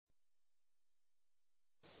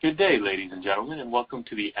Good day, ladies and gentlemen, and welcome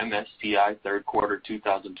to the MSCI Third Quarter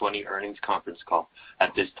 2020 Earnings Conference Call.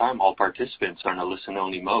 At this time, all participants are in a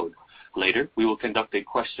listen-only mode. Later, we will conduct a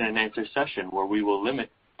question-and-answer session where we will limit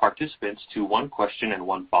participants to one question and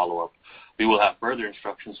one follow-up. We will have further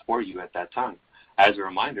instructions for you at that time. As a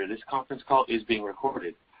reminder, this conference call is being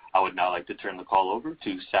recorded. I would now like to turn the call over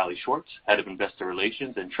to Salli Schwartz, Head of Investor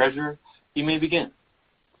Relations and Treasurer. You may begin.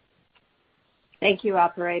 Thank you,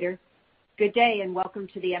 Operator. Good day and welcome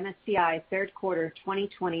to the MSCI Third Quarter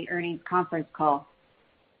 2020 Earnings Conference Call.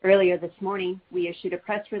 Earlier this morning, we issued a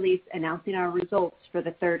press release announcing our results for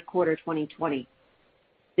the third quarter 2020.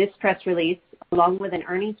 This press release, along with an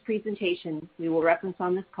earnings presentation we will reference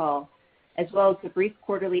on this call, as well as a brief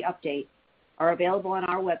quarterly update, are available on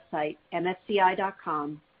our website,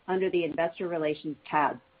 msci.com, under the Investor Relations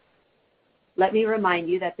tab. Let me remind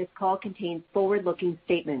you that this call contains forward-looking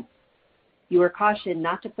statements. You are cautioned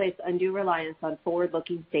not to place undue reliance on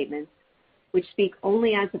forward-looking statements, which speak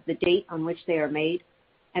only as of the date on which they are made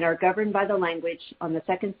and are governed by the language on the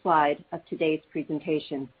second slide of today's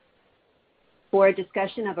presentation. For a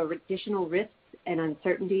discussion of additional risks and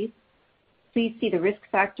uncertainties, please see the risk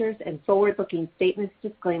factors and forward-looking statements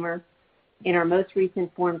disclaimer in our most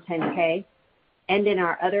recent Form 10-K and in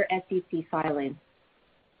our other SEC filings.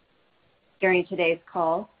 During today's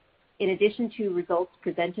call, in addition to results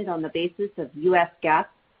presented on the basis of U.S. GAAP,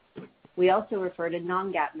 we also refer to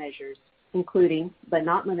non-GAAP measures, including, but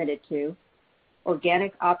not limited to,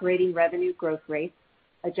 organic operating revenue growth rates,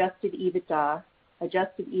 adjusted EBITDA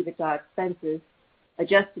expenses,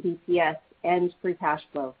 adjusted EPS, and free cash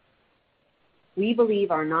flow. We believe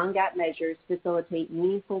our non-GAAP measures facilitate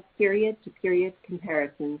meaningful period-to-period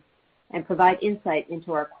comparisons and provide insight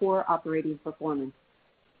into our core operating performance.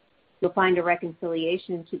 You'll find a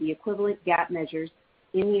reconciliation to the equivalent GAAP measures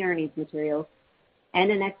in the earnings materials and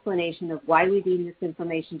an explanation of why we deem this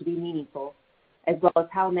information to be meaningful, as well as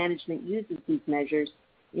how management uses these measures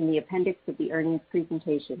in the appendix of the earnings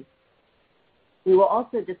presentation. We will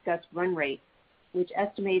also discuss run rate, which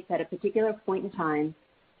estimates at a particular point in time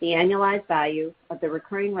the annualized value of the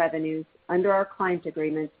recurring revenues under our client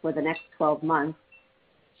agreements for the next 12 months,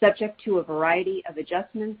 subject to a variety of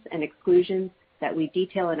adjustments and exclusions that we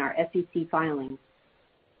detail in our SEC filings.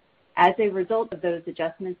 As a result of those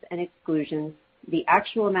adjustments and exclusions, the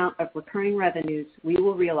actual amount of recurring revenues we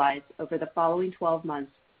will realize over the following 12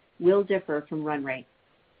 months will differ from run rate.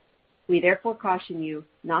 We therefore caution you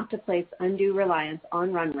not to place undue reliance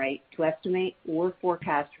on run rate to estimate or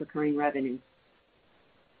forecast recurring revenues.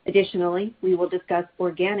 Additionally, we will discuss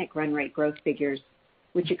organic run rate growth figures,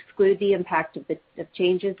 which exclude the impact of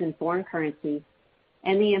changes in foreign currency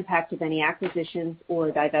and the impact of any acquisitions or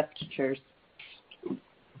divestitures.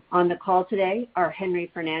 On the call today are Henry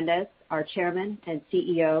Fernandez, our Chairman and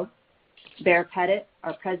CEO, Baer Pettit,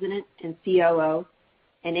 our President and COO,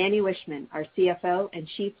 and Annie Wishman, our CFO and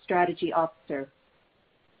Chief Strategy Officer.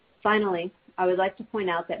 Finally, I would like to point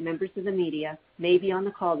out that members of the media may be on the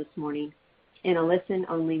call this morning in a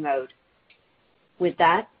listen-only mode. With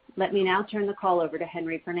that, let me now turn the call over to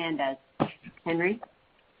Henry Fernandez. Henry?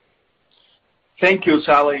 Thank you,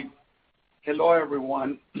 Salli. Hello,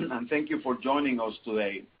 everyone, and thank you for joining us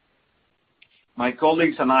today. My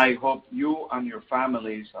colleagues and I hope you and your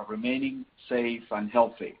families are remaining safe and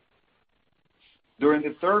healthy. During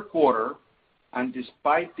the third quarter, and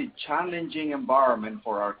despite the challenging environment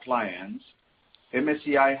for our clients,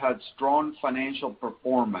 MSCI had strong financial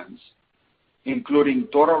performance, including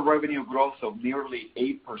total revenue growth of nearly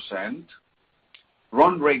 8%,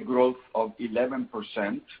 run rate growth of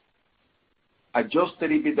 11%,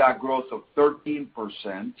 adjusted EBITDA growth of 13%,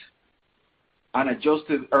 and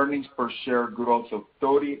adjusted earnings per share growth of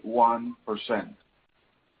 31%.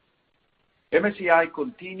 MSCI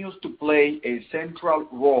continues to play a central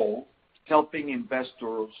role helping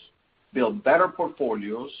investors build better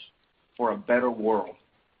portfolios for a better world.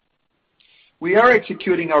 We are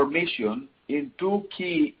executing our mission in two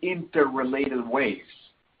key interrelated ways: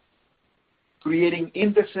 creating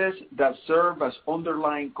indices that serve as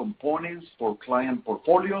underlying components for client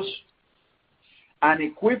portfolios, and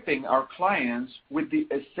equipping our clients with the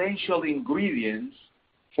essential ingredients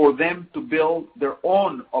for them to build their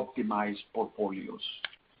own optimized portfolios.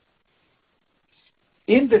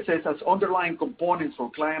 Indices as underlying components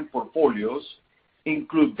for client portfolios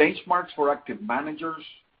include benchmarks for active managers,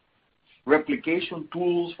 replication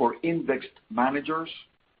tools for indexed managers,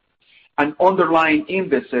 and underlying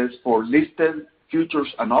indices for listed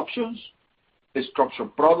futures and options,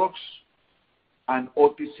 structured products, and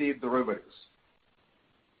OTC derivatives.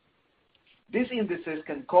 These indices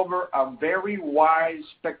can cover a very wide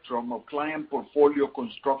spectrum of client portfolio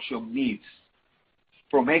construction needs,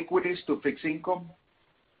 from equities to fixed income,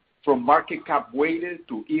 from market cap weighted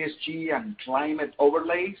to ESG and climate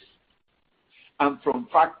overlays, and from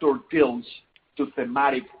factor tilts to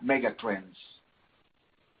thematic megatrends.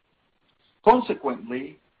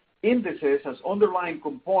 Consequently, indices as underlying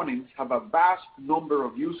components have a vast number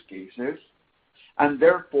of use cases, and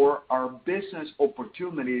therefore our business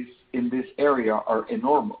opportunities in this area are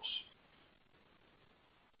enormous.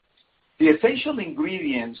 The essential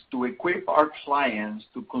ingredients to equip our clients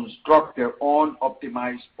to construct their own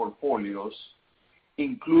optimized portfolios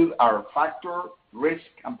include our factor, risk,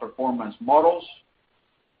 and performance models,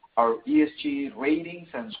 our ESG ratings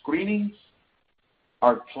and screenings,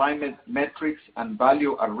 our climate metrics and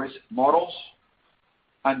value at risk models,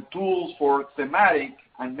 and tools for thematic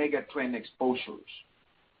and megatrend exposures.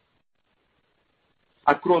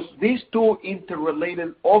 Across these two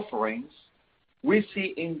interrelated offerings, we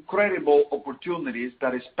see incredible opportunities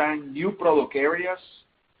that span new product areas,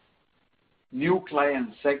 new client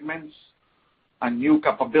segments, and new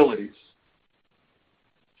capabilities.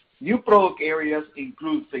 New product areas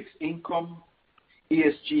include fixed income,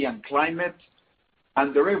 ESG and climate,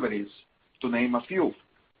 and derivatives, to name a few.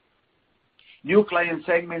 New client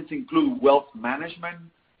segments include wealth management,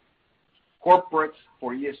 corporates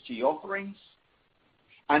for ESG offerings,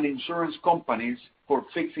 and insurance companies for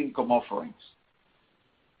fixed income offerings.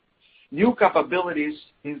 New capabilities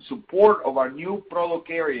in support of our new product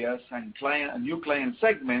areas and new client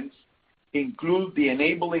segments include the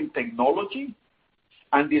enabling technology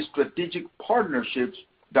and the strategic partnerships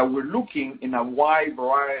that we're looking in a wide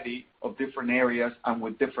variety of different areas and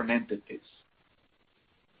with different entities.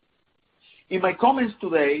 In my comments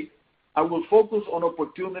today, I will focus on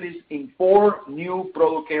opportunities in 4 new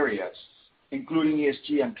product areas, including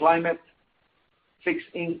ESG and climate, fixed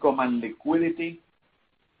income and liquidity,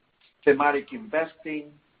 thematic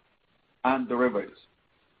investing, and derivatives.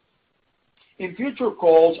 In future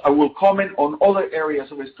calls, I will comment on other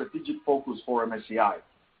areas of a strategic focus for MSCI.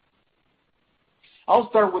 I'll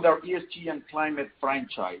start with our ESG and climate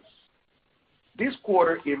franchise. This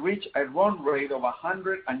quarter, it reached a run rate of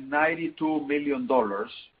 $192 million,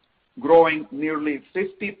 growing nearly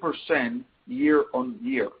 50% year on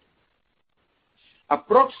year.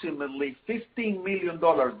 Approximately $15 million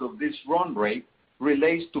of this run rate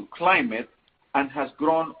relates to climate and has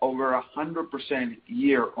grown over 100%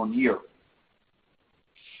 year on year.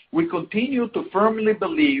 We continue to firmly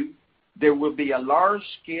believe there will be a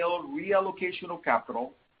large-scale reallocation of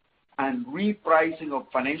capital and repricing of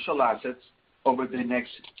financial assets over the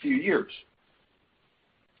next few years.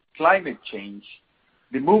 Climate change,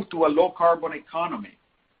 the move to a low-carbon economy,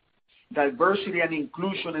 diversity and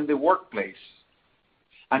inclusion in the workplace,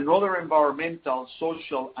 and other environmental,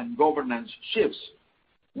 social, and governance shifts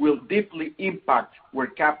will deeply impact where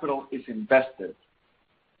capital is invested.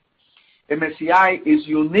 MSCI is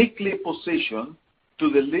uniquely positioned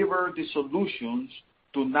to deliver the solutions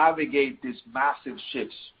to navigate these massive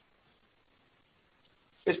shifts.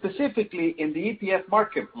 Specifically, in the ETF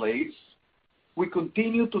marketplace, we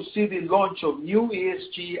continue to see the launch of new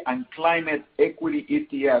ESG and climate equity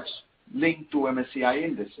ETFs linked to MSCI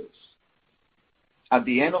indices. At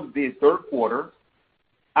the end of the third quarter,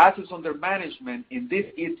 assets under management in these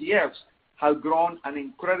ETFs have grown an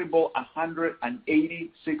incredible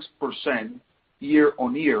 186% year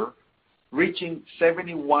on year, reaching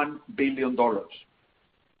 $71 billion.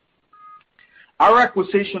 Our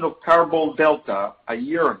acquisition of Carbon Delta a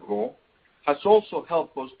year ago has also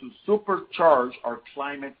helped us to supercharge our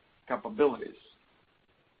climate capabilities.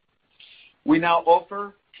 We now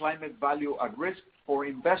offer climate value at risk for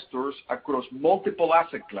investors across multiple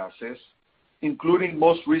asset classes, including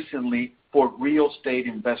most recently for real estate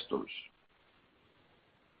investors.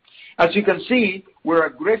 As you can see, we're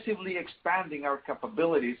aggressively expanding our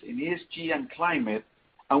capabilities in ESG and climate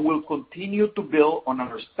and will continue to build on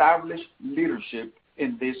our established leadership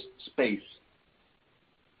in this space.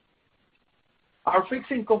 Our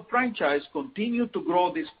fixed income franchise continued to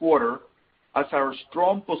grow this quarter as our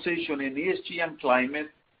strong position in ESG and climate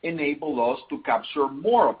enabled us to capture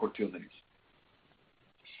more opportunities.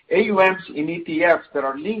 AUMs in ETFs that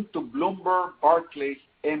are linked to Bloomberg Barclays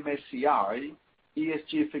MSCI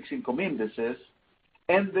ESG fixed income indices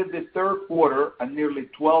ended the third quarter at nearly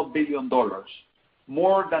 $12 billion,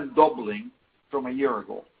 more than doubling from a year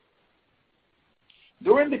ago.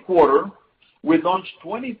 During the quarter, we launched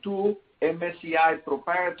 22 MSCI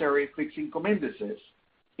proprietary fixed income indices,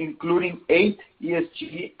 including 8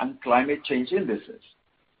 ESG and climate change indices.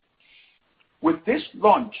 With this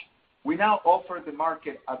launch, we now offer the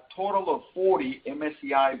market a total of 40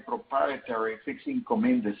 MSCI proprietary fixed income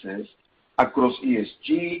indices across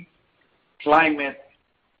ESG, climate,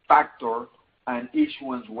 factor and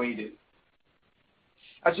issuance weighted.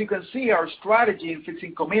 As you can see, our strategy in fixed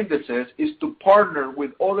income indices is to partner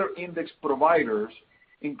with other index providers,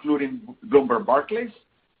 including Bloomberg Barclays,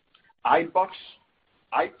 iBox,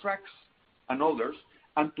 iTraxx, and others,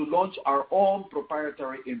 and to launch our own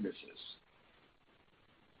proprietary indices.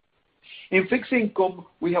 In fixed income,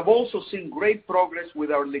 we have also seen great progress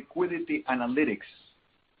with our liquidity analytics.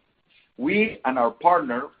 We and our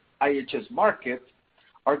partner, IHS Markit,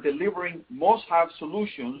 are delivering must-have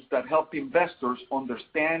solutions that help investors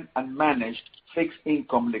understand and manage fixed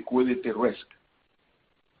income liquidity risk.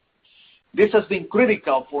 This has been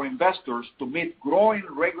critical for investors to meet growing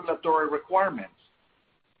regulatory requirements.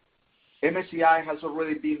 MSCI has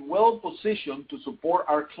already been well positioned to support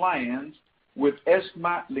our clients with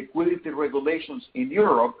ESMA liquidity regulations in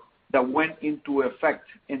Europe that went into effect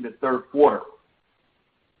in the third quarter.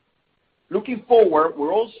 Looking forward,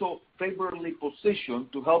 we're also favorably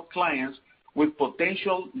positioned to help clients with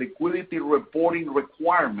potential liquidity reporting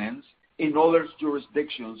requirements in other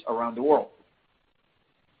jurisdictions around the world.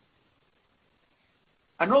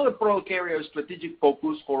 Another product area of strategic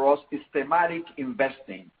focus for us is thematic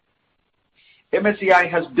investing. MSCI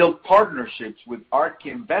has built partnerships with ARK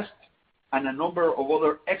Invest and a number of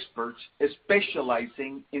other experts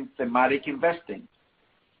specializing in thematic investing.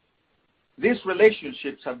 These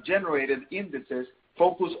relationships have generated indices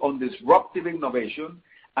focused on disruptive innovation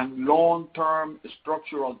and long-term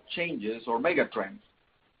structural changes or megatrends.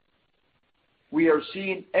 We are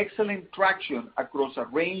seeing excellent traction across a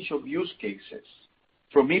range of use cases,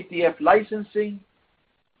 from ETF licensing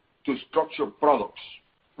to structured products,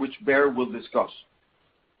 which Bear will discuss.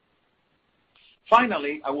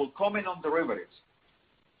 Finally, I will comment on derivatives.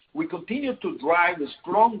 We continue to drive the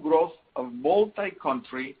strong growth of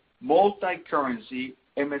multi-country, multi-currency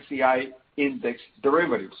MSCI index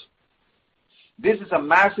derivatives. This is a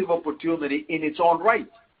massive opportunity in its own right,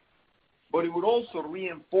 but it would also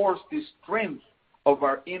reinforce the strength of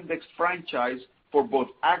our index franchise for both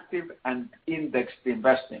active and indexed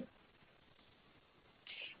investing.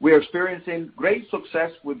 We are experiencing great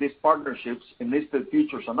success with these partnerships in listed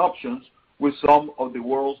futures and options with some of the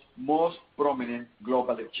world's most prominent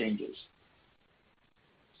global exchanges.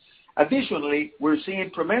 Additionally, we're seeing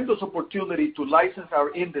tremendous opportunity to license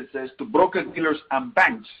our indices to broker-dealers and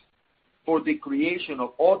banks for the creation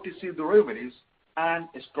of OTC derivatives and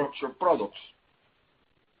structured products.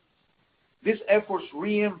 These efforts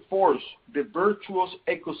reinforce the virtuous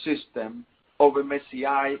ecosystem of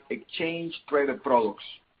MSCI exchange-traded products.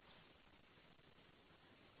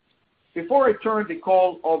 Before I turn the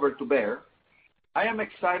call over to Bear, I am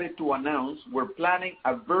excited to announce we're planning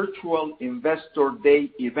a virtual Investor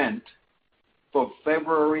Day event for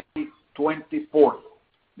February 24th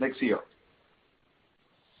next year.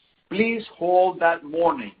 Please hold that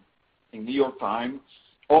morning in New York time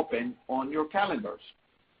open on your calendars.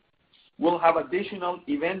 We'll have additional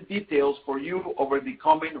event details for you over the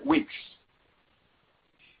coming weeks.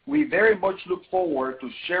 We very much look forward to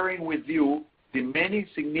sharing with you the many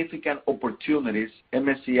significant opportunities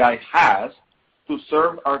MSCI has to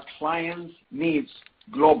serve our clients' needs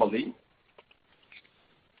globally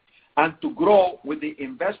and to grow with the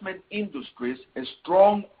investment industry's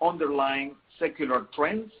strong underlying secular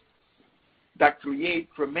trends that create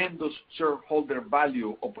tremendous shareholder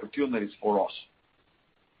value opportunities for us.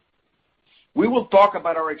 We will talk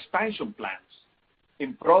about our expansion plans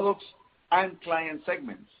in products and client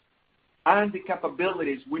segments and the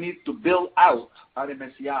capabilities we need to build out at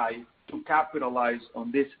MSCI to capitalize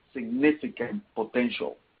on this significant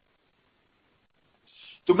potential.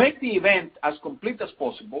 To make the event as complete as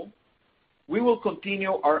possible, we will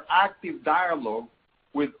continue our active dialogue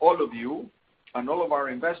with all of you and all of our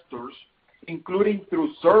investors, including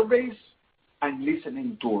through surveys and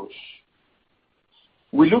listening tours.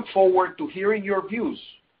 We look forward to hearing your views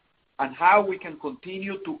on how we can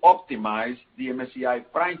continue to optimize the MSCI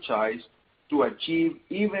franchise to achieve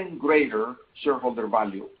even greater shareholder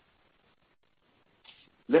value.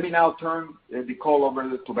 Let me now turn the call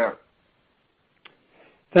over to Bear.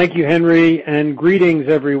 Thank you, Henry, and greetings,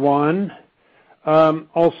 everyone.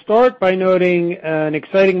 I'll start by noting an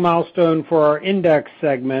exciting milestone for our index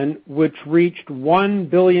segment, which reached $1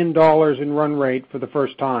 billion in run rate for the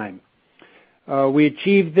first time. We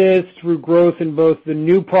achieved this through growth in both the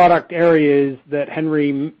new product areas that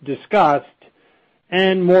Henry discussed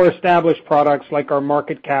and more established products like our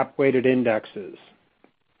market cap weighted indexes.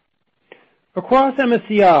 Across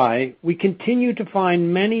MSCI, we continue to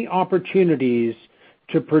find many opportunities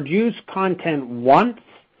to produce content once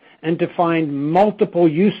and to find multiple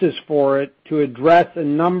uses for it to address a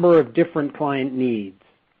number of different client needs.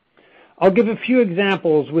 I'll give a few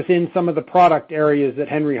examples within some of the product areas that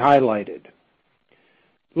Henry highlighted.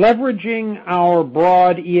 Leveraging our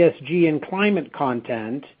broad ESG and climate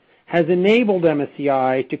content has enabled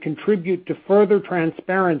MSCI to contribute to further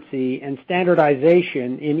transparency and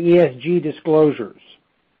standardization in ESG disclosures.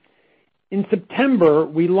 In September,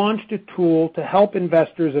 we launched a tool to help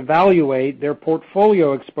investors evaluate their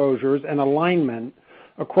portfolio exposures and alignment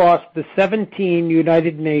across the 17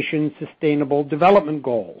 United Nations Sustainable Development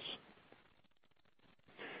Goals.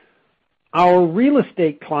 Our real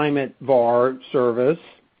estate climate VAR service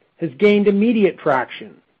has gained immediate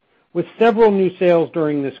traction, with several new sales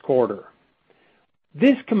during this quarter.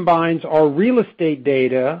 This combines our real estate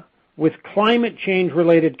data with climate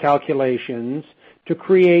change-related calculations to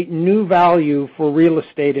create new value for real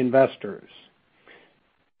estate investors.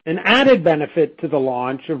 An added benefit to the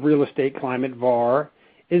launch of Real Estate Climate VAR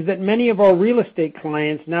is that many of our real estate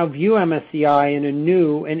clients now view MSCI in a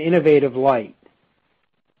new and innovative light.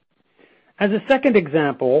 As a second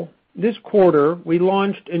example, this quarter we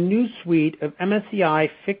launched a new suite of MSCI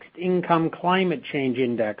fixed income climate change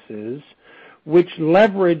indexes, which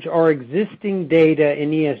leverage our existing data in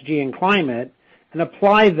ESG and climate and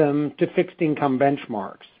apply them to fixed income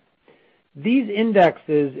benchmarks. These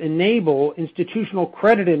indexes enable institutional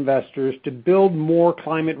credit investors to build more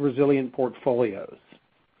climate resilient portfolios.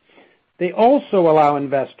 They also allow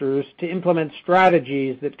investors to implement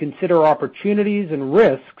strategies that consider opportunities and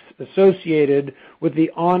risks associated with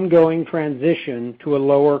the ongoing transition to a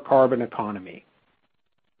lower carbon economy.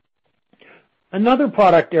 Another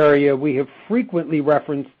product area we have frequently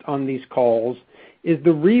referenced on these calls is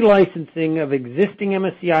the relicensing of existing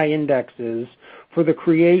MSCI indexes for the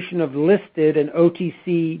creation of listed and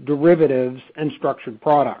OTC derivatives and structured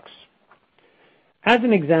products. As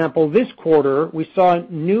an example, this quarter we saw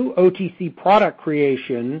new OTC product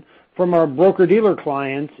creation from our broker-dealer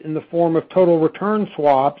clients in the form of total return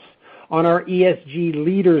swaps on our ESG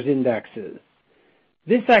leaders indexes.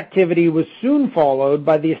 This activity was soon followed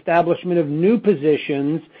by the establishment of new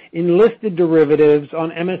positions in listed derivatives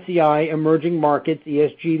on MSCI Emerging Markets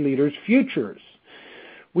ESG Leaders Futures.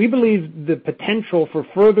 We believe the potential for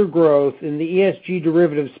further growth in the ESG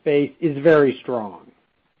derivative space is very strong.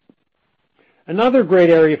 Another great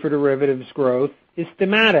area for derivatives growth is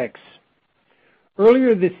thematics.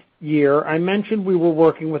 Earlier this year, I mentioned we were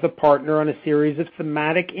working with a partner on a series of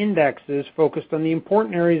thematic indexes focused on the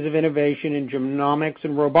important areas of innovation in genomics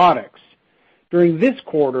and robotics. During this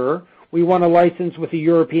quarter, we won a license with a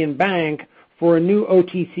European bank for a new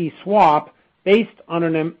OTC swap based on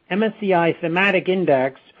an MSCI thematic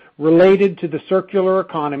index related to the circular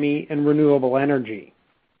economy and renewable energy.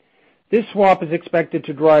 This swap is expected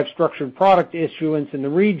to drive structured product issuance in the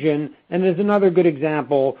region and is another good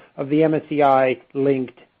example of the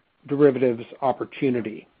MSCI-linked derivatives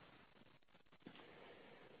opportunity.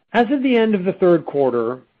 As of the end of the third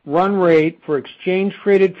quarter, run rate for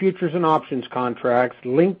exchange-traded futures and options contracts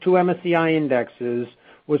linked to MSCI indexes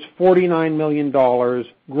was $49 million,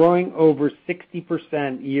 growing over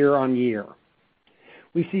 60% year on year.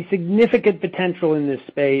 We see significant potential in this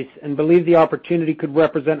space and believe the opportunity could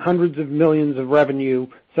represent hundreds of millions of revenue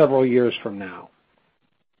several years from now.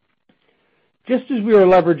 Just as we are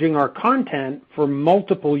leveraging our content for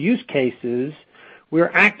multiple use cases, we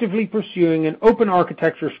are actively pursuing an open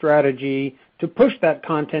architecture strategy to push that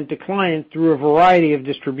content to clients through a variety of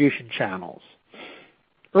distribution channels.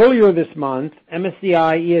 Earlier this month, MSCI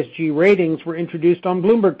ESG ratings were introduced on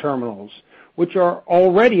Bloomberg terminals, which are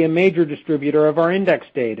already a major distributor of our index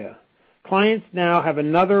data. Clients now have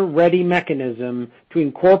another ready mechanism to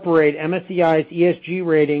incorporate MSCI's ESG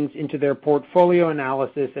ratings into their portfolio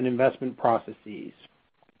analysis and investment processes.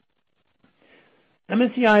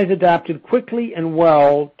 MSCI has adapted quickly and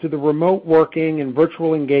well to the remote working and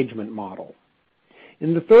virtual engagement model.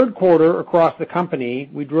 In the third quarter across the company,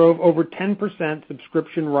 we drove over 10%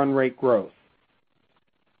 subscription run rate growth.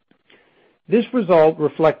 This result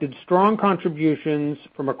reflected strong contributions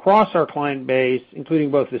from across our client base,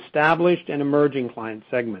 including both established and emerging client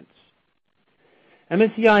segments.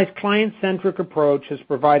 MSCI's client-centric approach has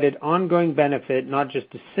provided ongoing benefit not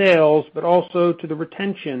just to sales, but also to the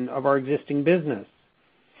retention of our existing business.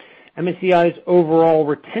 MSCI's overall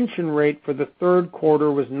retention rate for the third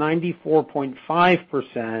quarter was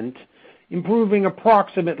 94.5%, improving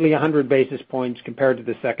approximately 100 basis points compared to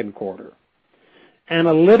the second quarter.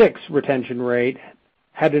 Analytics retention rate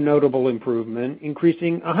had a notable improvement,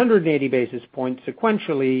 increasing 180 basis points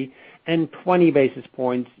sequentially and 20 basis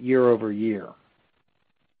points year over year.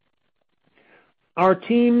 Our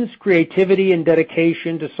team's creativity and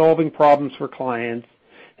dedication to solving problems for clients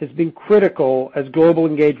has been critical as global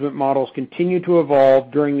engagement models continue to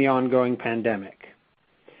evolve during the ongoing pandemic.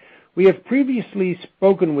 We have previously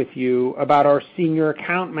spoken with you about our senior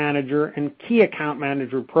account manager and key account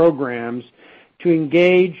manager programs to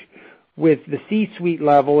engage with the C-suite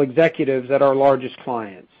level executives at our largest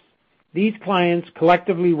clients. These clients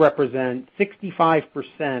collectively represent 65%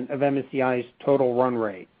 of MSCI's total run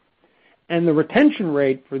rate, and the retention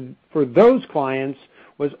rate for those clients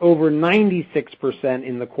was over 96%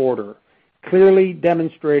 in the quarter, clearly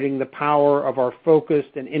demonstrating the power of our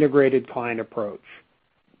focused and integrated client approach.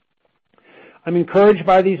 I'm encouraged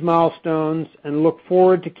by these milestones and look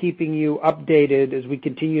forward to keeping you updated as we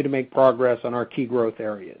continue to make progress on our key growth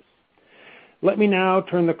areas. Let me now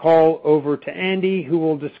turn the call over to Andy, who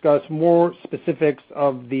will discuss more specifics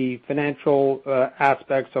of the financial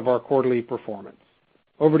aspects of our quarterly performance.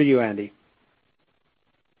 Over to you, Andy.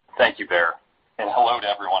 Thank you, Baer, and hello to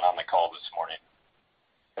everyone on the call this morning.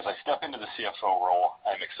 As I step into the CFO role,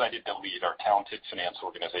 I'm excited to lead our talented finance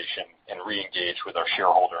organization and re-engage with our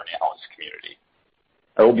shareholder and analyst community.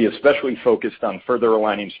 I will be especially focused on further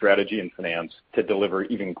aligning strategy and finance to deliver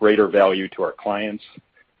even greater value to our clients,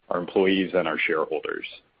 our employees, and our shareholders.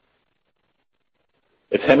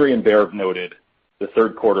 As Henry and Baer have noted, the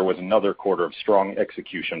third quarter was another quarter of strong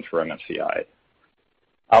execution for MSCI.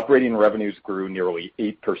 Operating revenues grew nearly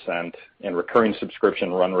 8%, and recurring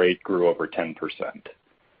subscription run rate grew over 10%,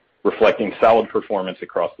 reflecting solid performance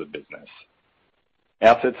across the business.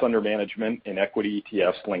 Assets under management in equity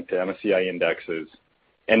ETFs linked to MSCI indexes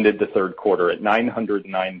ended the third quarter at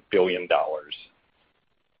 $909 billion.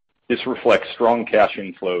 This reflects strong cash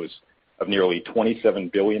inflows of nearly $27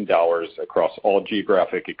 billion across all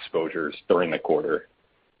geographic exposures during the quarter.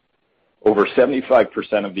 Over 75%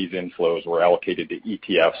 of these inflows were allocated to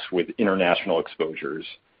ETFs with international exposures,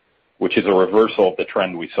 which is a reversal of the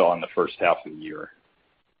trend we saw in the first half of the year.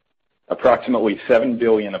 Approximately $7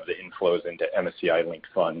 billion of the inflows into MSCI-linked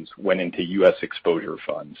funds went into U.S. exposure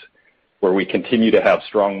funds, where we continue to have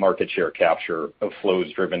strong market share capture of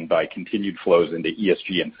flows driven by continued flows into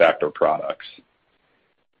ESG and factor products.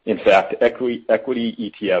 In fact, equity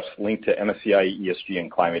ETFs linked to MSCI ESG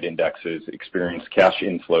and climate indexes experienced cash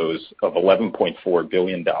inflows of $11.4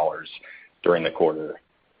 billion during the quarter.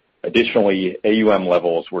 Additionally, AUM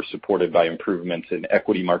levels were supported by improvements in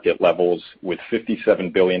equity market levels, with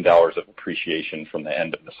 $57 billion of appreciation from the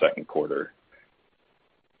end of the second quarter.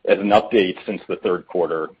 As an update since the third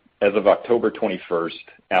quarter, as of October 21st,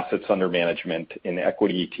 assets under management in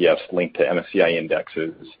equity ETFs linked to MSCI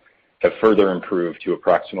indexes have further improved to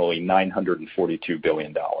approximately $942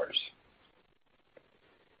 billion.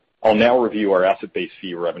 I'll now review our asset-based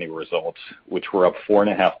fee revenue results, which were up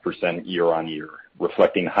 4.5% year-on-year,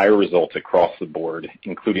 reflecting higher results across the board,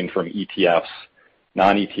 including from ETFs,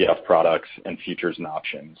 non-ETF products, and futures and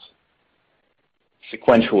options.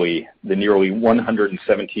 Sequentially, the nearly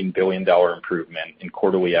 $117 billion improvement in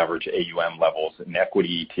quarterly average AUM levels in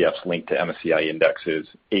equity ETFs linked to MSCI indexes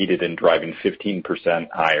aided in driving 15%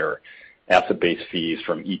 higher asset-based fees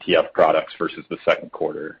from ETF products versus the second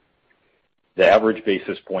quarter. The average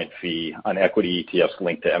basis point fee on equity ETFs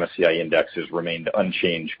linked to MSCI indexes remained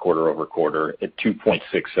unchanged quarter over quarter at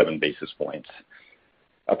 2.67 basis points.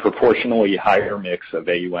 A proportionally higher mix of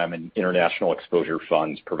AUM and international exposure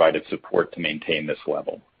funds provided support to maintain this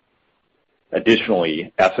level.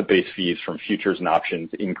 Additionally, asset-based fees from futures and options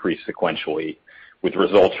increased sequentially, with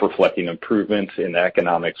results reflecting improvements in the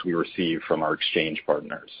economics we receive from our exchange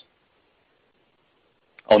partners.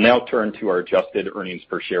 I'll now turn to our adjusted earnings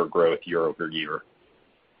per share growth year over year.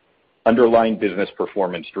 Underlying business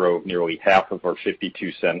performance drove nearly half of our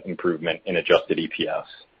 52-cent improvement in adjusted EPS.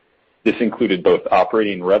 This included both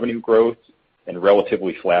operating revenue growth and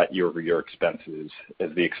relatively flat year-over-year expenses, as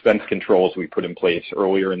the expense controls we put in place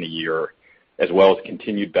earlier in the year, as well as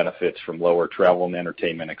continued benefits from lower travel and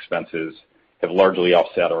entertainment expenses, have largely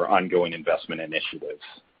offset our ongoing investment initiatives.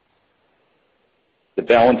 The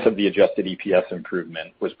balance of the adjusted EPS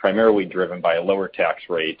improvement was primarily driven by a lower tax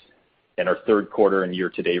rate and our third quarter and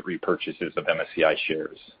year-to-date repurchases of MSCI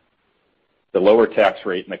shares. The lower tax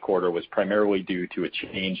rate in the quarter was primarily due to a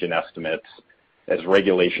change in estimates as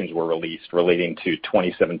regulations were released relating to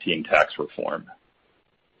 2017 tax reform.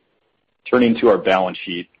 Turning to our balance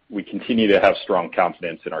sheet, we continue to have strong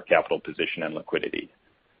confidence in our capital position and liquidity.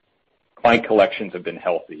 Client collections have been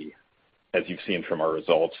healthy. As you've seen from our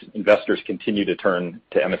results, investors continue to turn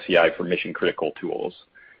to MSCI for mission-critical tools.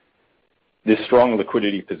 This strong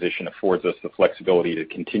liquidity position affords us the flexibility to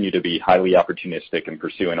continue to be highly opportunistic in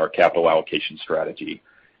pursuing our capital allocation strategy,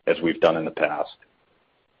 as we've done in the past.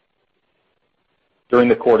 During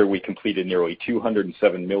the quarter, we completed nearly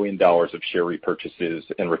 $207 million of share repurchases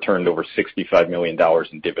and returned over $65 million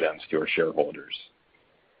in dividends to our shareholders.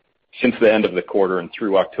 Since the end of the quarter and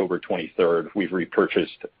through October 23rd, we've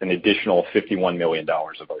repurchased an additional $51 million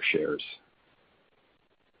of our shares.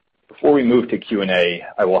 Before we move to Q&A,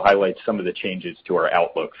 I will highlight some of the changes to our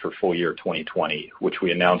outlook for full year 2020, which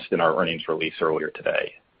we announced in our earnings release earlier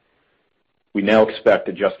today. We now expect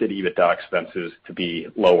adjusted EBITDA expenses to be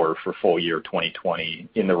lower for full year 2020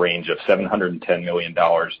 in the range of $710 million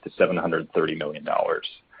to $730 million.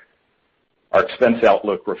 Our expense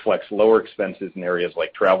outlook reflects lower expenses in areas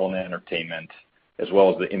like travel and entertainment, as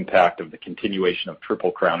well as the impact of the continuation of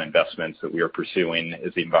Triple Crown investments that we are pursuing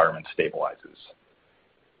as the environment stabilizes.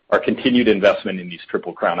 Our continued investment in these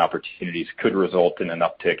Triple Crown opportunities could result in an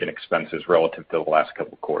uptick in expenses relative to the last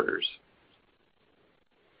couple of quarters.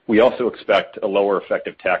 We also expect a lower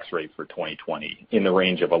effective tax rate for 2020 in the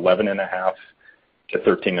range of 11.5% to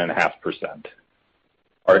 13.5%.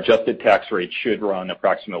 Our adjusted tax rate should run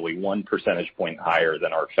approximately 1 percentage point higher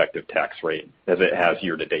than our effective tax rate, as it has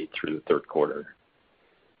year to date through the third quarter.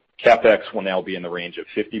 CapEx will now be in the range of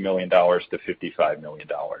 $50 million to $55 million.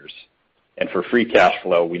 And for free cash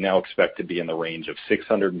flow, we now expect to be in the range of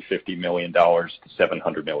 $650 million to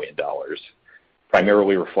 $700 million,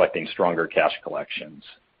 primarily reflecting stronger cash collections.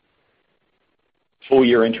 Full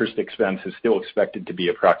year interest expense is still expected to be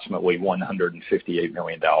approximately $158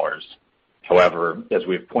 million. However, as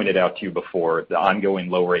we've pointed out to you before, the ongoing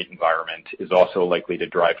low rate environment is also likely to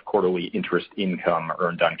drive quarterly interest income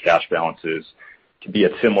earned on cash balances to be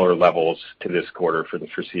at similar levels to this quarter for the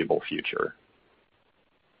foreseeable future.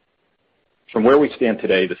 From where we stand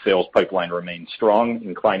today, the sales pipeline remains strong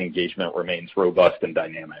and client engagement remains robust and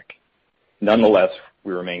dynamic. Nonetheless,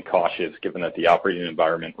 we remain cautious given that the operating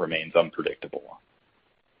environment remains unpredictable.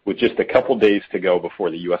 With just a couple days to go before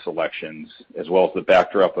the U.S. elections, as well as the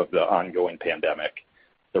backdrop of the ongoing pandemic,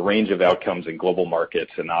 the range of outcomes in global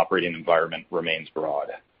markets and operating environment remains broad.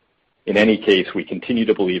 In any case, we continue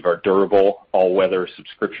to believe our durable, all-weather,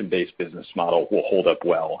 subscription-based business model will hold up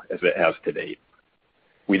well, as it has to date.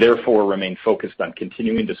 We therefore remain focused on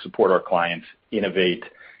continuing to support our clients, innovate,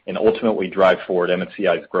 and ultimately drive forward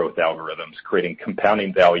MSCI's growth algorithms, creating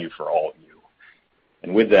compounding value for all of you.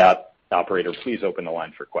 And with that, operator, please open the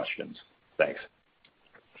line for questions. Thanks.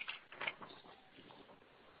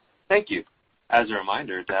 Thank you. As a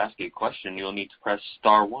reminder, to ask a question, you'll need to press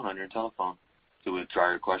star 1 on your telephone. To withdraw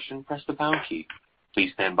your question, press the pound key.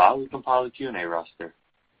 Please stand by while we compile the Q&A roster.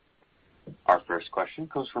 Our first question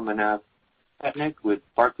comes from Manav Patnaik with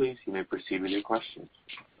Barclays. You may proceed with your question.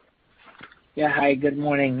 Yeah, hi, good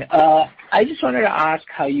morning. I just wanted to ask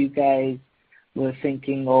how you guys were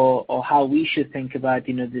thinking or how we should think about,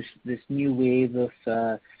 this new wave of,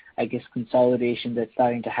 consolidation that's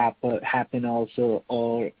starting to happen also,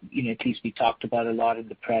 or, at least we talked about a lot in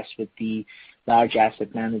the press with the large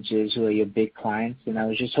asset managers who are your big clients. And I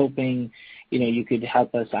was just hoping, you could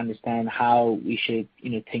help us understand how we should,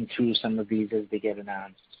 think through some of these as they get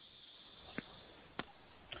announced.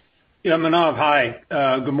 Yeah, Manav, hi.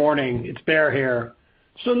 Good morning. It's Baer here.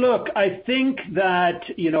 So look, I think that,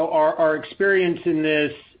 our experience in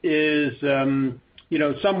this is,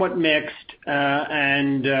 somewhat mixed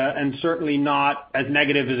and certainly not as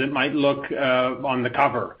negative as it might look on the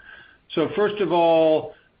cover. So first of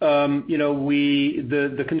all,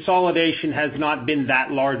 the consolidation has not been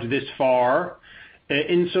that large this far,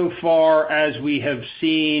 insofar as we have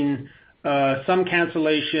seen some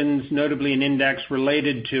cancellations, notably in index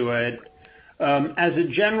related to it. As a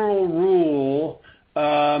general rule,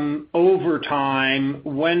 over time,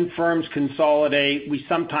 when firms consolidate, we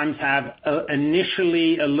sometimes have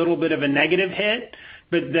initially a little bit of a negative hit,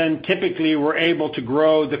 but then typically we're able to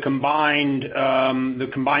grow the combined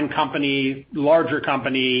company, larger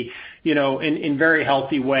company, in very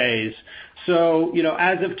healthy ways. So,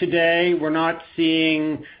 as of today, we're not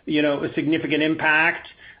seeing, a significant impact.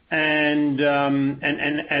 And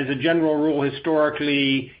as a general rule,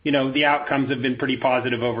 historically, the outcomes have been pretty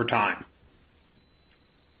positive over time.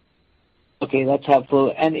 Okay, that's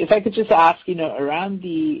helpful. And if I could just ask, around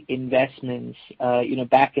the investments,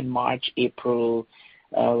 back in March, April,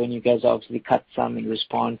 when you guys obviously cut some in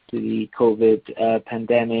response to the COVID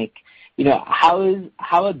pandemic, how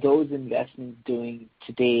are those investments doing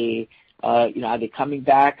today? Are they coming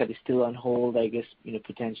back? Are they still on hold, I guess,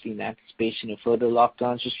 potentially in anticipation of further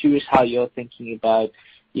lockdowns? Just curious how you're thinking about,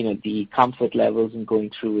 the comfort levels in going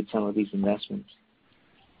through with some of these investments.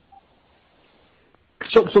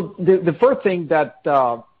 So the first thing that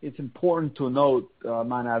is important to note,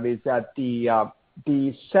 Manav, is that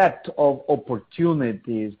the set of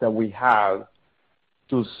opportunities that we have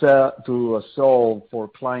to solve for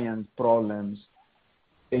clients' problems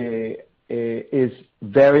is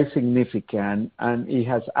very significant, and it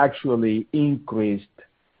has actually increased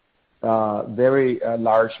very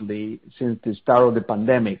largely since the start of the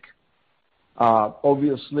pandemic.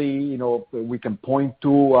 Obviously, we can point to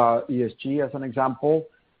ESG as an example,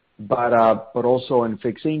 but also in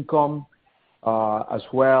fixed income, as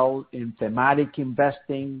well in thematic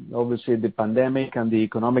investing. Obviously, the pandemic and the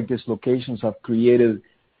economic dislocations have created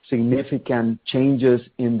significant changes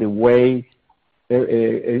in the way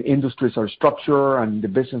industries are structured and the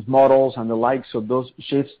business models and the like. So those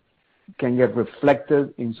shifts can get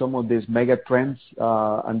reflected in some of these mega trends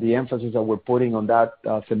and the emphasis that we're putting on that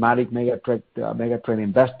thematic mega trend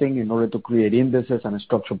investing in order to create indices and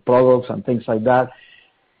structured products and things like that.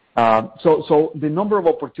 So the number of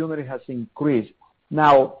opportunities has increased.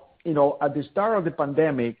 Now, at the start of the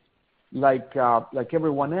pandemic, like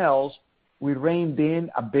everyone else, we reined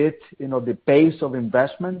in a bit, the pace of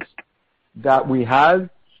investments that we had.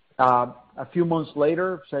 A few months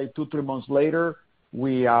later, say 2-3 months later,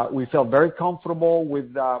 we felt very comfortable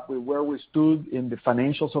with where we stood in the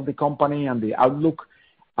financials of the company and the outlook.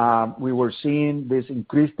 We were seeing this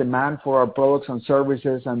increased demand for our products and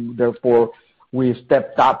services, and therefore we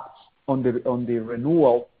stepped up on the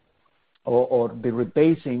renewal or the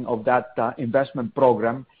rebasing of that investment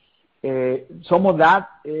program. Some of that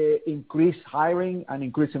increased hiring and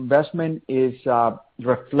increased investment is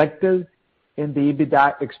reflected in the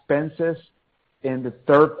EBITDA expenses in the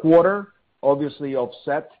third quarter, obviously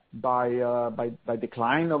offset by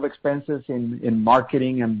decline of expenses in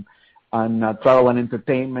marketing and travel and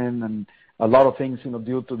entertainment and a lot of things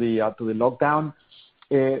due to the lockdown.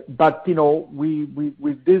 But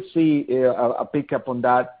we did see a pickup on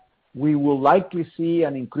that. We will likely see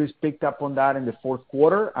an increased pickup on that in the fourth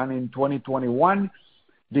quarter and in 2021,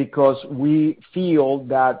 because we feel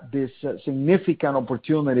that these significant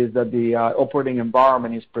opportunities that the operating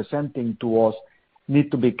environment is presenting to us need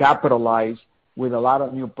to be capitalized with a lot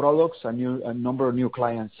of new products, a number of new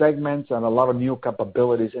client segments, and a lot of new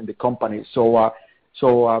capabilities in the company. So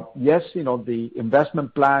yes, the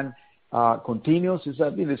investment plan continues.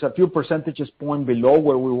 It's a few percentage points below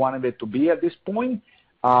where we wanted it to be at this point,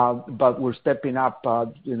 but we're stepping up,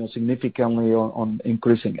 significantly on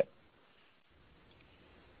increasing it.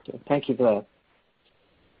 Okay, thank you for that.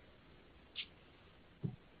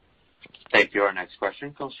 Thank you. Our next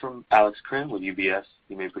question comes from Alex Kramm with UBS.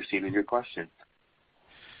 You may proceed with your question.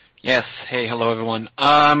 Yes. Hey, hello everyone.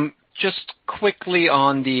 Just quickly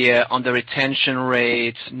on the retention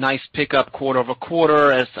rate, nice pickup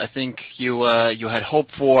quarter-over-quarter, as I think you had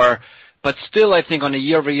hoped for, but still, I think on a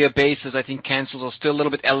year-over-year basis, I think cancels are still a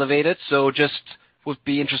little bit elevated. So just would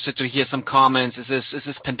be interested to hear some comments. Is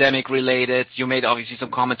this pandemic related? You made obviously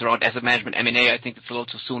some comments around asset management, M&A. I think it's a little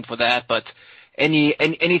too soon for that, but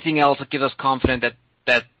anything else that gives us confidence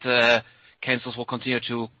that cancels will continue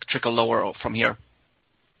to trickle lower from here?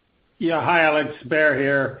 Yeah. Hi, Alex. Baer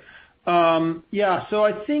here. So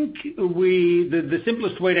I think the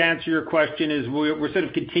simplest way to answer your question is we're sort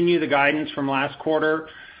of continue the guidance from last quarter,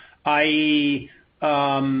 i.e.,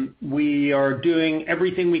 we are doing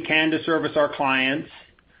everything we can to service our clients.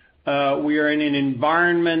 We are in an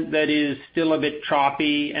environment that is still a bit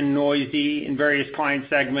choppy and noisy in various client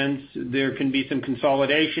segments. There can be some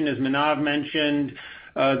consolidation, as Manav mentioned.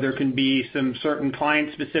 There can be some certain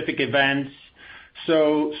client-specific events.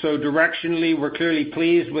 So directionally, we're clearly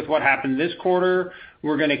pleased with what happened this quarter.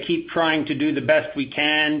 We're going to keep trying to do the best we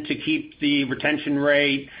can to keep the retention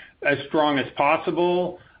rate as strong as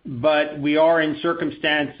possible. But we are in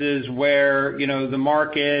circumstances where, the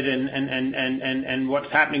market and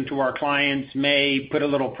what's happening to our clients may put a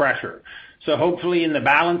little pressure. So hopefully in the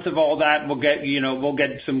balance of all that, we'll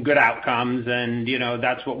get some good outcomes, and,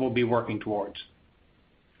 that's what we'll be working towards.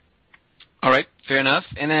 All right. Fair enough.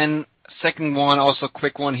 And then second one, also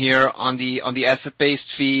quick one here on the asset-based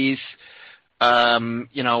fees.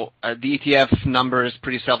 The ETF number is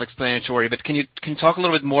pretty self-explanatory, but can you talk a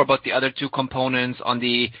little bit more about the other two components on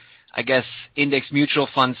the, I guess, index mutual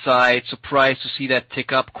fund side? Surprised to see that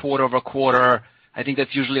tick up quarter-over-quarter. I think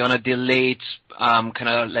that's usually on a delayed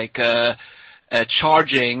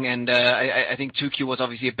charging, and I think 2Q was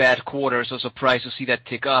obviously a bad quarter, so surprised to see that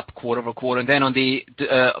tick up quarter-over-quarter. And then on the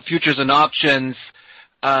futures and options,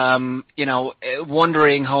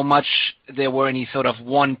 wondering how much there were any sort of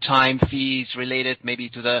one-time fees related maybe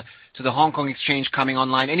to the Hong Kong exchange coming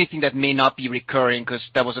online, anything that may not be recurring, because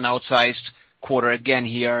that was an outsized quarter again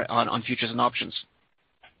here on futures and options.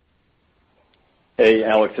 Hey,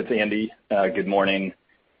 Alex, it's Andy. Good morning.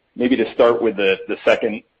 Maybe to start with the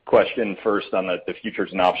second question first on the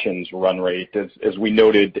futures and options run rate. As we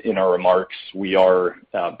noted in our remarks, we are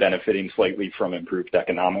benefiting slightly from improved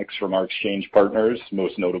economics from our exchange partners,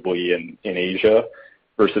 most notably in Asia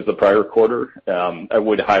versus the prior quarter. I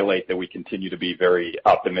would highlight that we continue to be very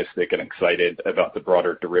optimistic and excited about the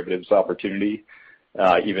broader derivatives opportunity.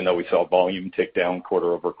 Even though we saw volume tick down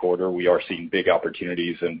quarter-over-quarter, we are seeing big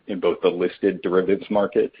opportunities in both the listed derivatives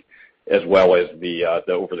market as well as the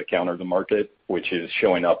over-the-counter market, which is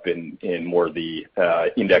showing up in more the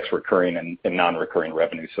index recurring and non-recurring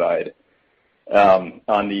revenue side.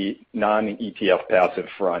 On the non-ETF passive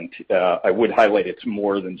front, I would highlight it's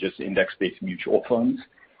more than just index-based mutual funds.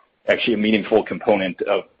 Actually, a meaningful component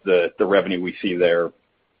of the revenue we see there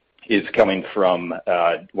is coming from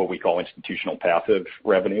what we call institutional passive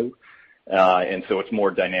revenue. And so it's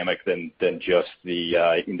more dynamic than just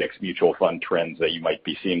the index mutual fund trends that you might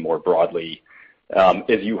be seeing more broadly.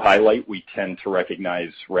 As you highlight, we tend to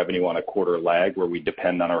recognize revenue on a quarter lag where we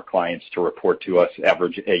depend on our clients to report to us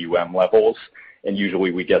average AUM levels. And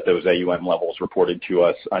usually we get those AUM levels reported to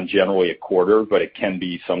us on generally a quarter, but it can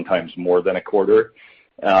be sometimes more than a quarter.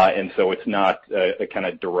 And so it's not a kind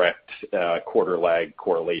of direct quarter lag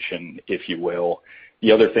correlation, if you will.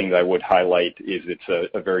 The other thing that I would highlight is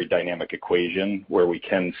it's a very dynamic equation where we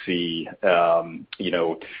can see,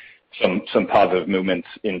 some positive movements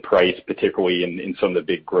in price, particularly in some of the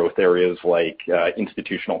big growth areas like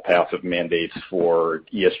institutional passive mandates for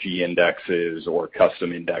ESG indexes or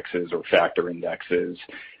custom indexes or factor indexes,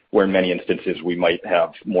 where in many instances we might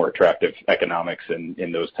have more attractive economics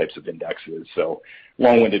in those types of indexes. So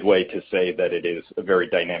long-winded way to say that it is a very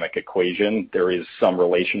dynamic equation. There is some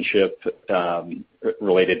relationship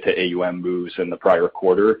related to AUM moves in the prior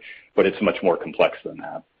quarter, but it's much more complex than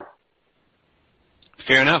that.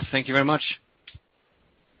 Fair enough. Thank you very much.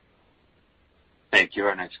 Thank you.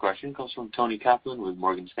 Our next question comes from Toni Kaplan with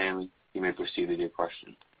Morgan Stanley. You may proceed with your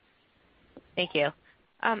question. Thank you.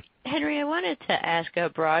 Henry, I wanted to ask a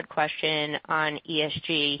broad question on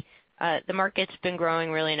ESG. The market's been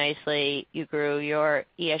growing really nicely. You grew your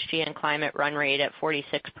ESG and climate run rate at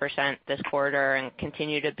 46% this quarter and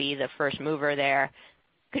continue to be the first mover there.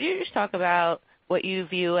 Could you just talk about what you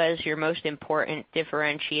view as your most important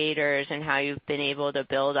differentiators and how you've been able to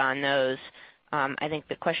build on those? I think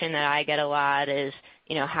the question that I get a lot is,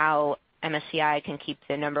 how MSCI can keep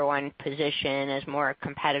the number one position as more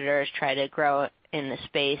competitors try to grow in the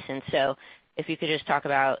space. And so if you could just talk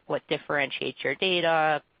about what differentiates your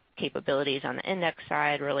data, capabilities on the index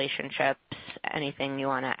side, relationships, anything you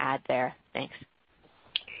want to add there. Thanks.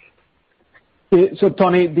 So,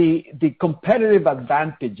 Tony, the competitive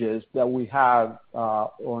advantages that we have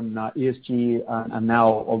on ESG and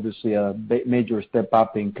now obviously a major step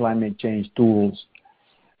up in climate change tools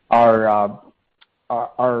are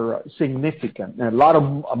significant.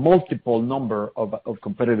 A multiple number of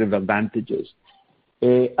competitive advantages.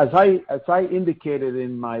 As I indicated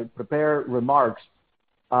in my prepared remarks,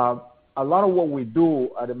 a lot of what we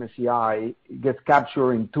do at MSCI gets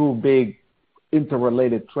captured in two big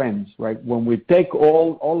interrelated trends, right? When we take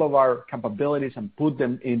all of our capabilities and put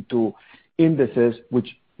them into indices,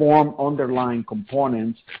 which form underlying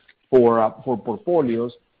components for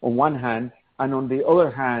portfolios on one hand, and on the other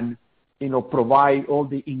hand, provide all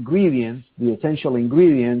the ingredients, the essential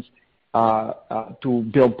ingredients to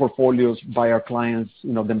build portfolios by our clients,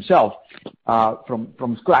 themselves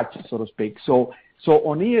from scratch, so to speak. So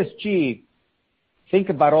on ESG, think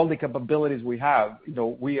about all the capabilities we have.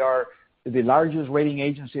 We are the largest rating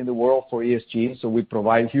agency in the world for ESG, so we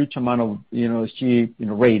provide huge amount of ESG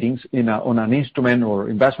ratings on an instrument or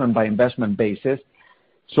investment by investment basis.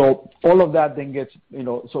 So all of that then gets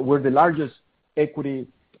so we're the largest equity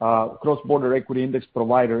cross-border equity index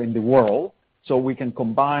provider in the world. So we can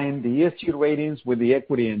combine the ESG ratings with the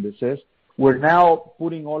equity indices. We're now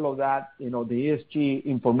putting all of that, the ESG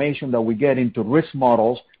information that we get into risk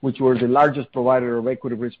models, which we're the largest provider of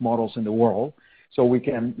equity risk models in the world. So we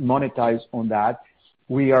can monetize on that.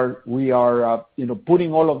 We are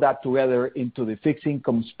putting all of that together into the fixed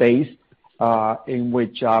income space, in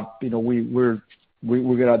which we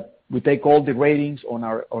take all the ratings on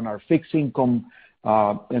our fixed income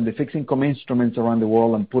and the fixed income instruments around the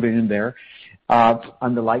world and put it in there,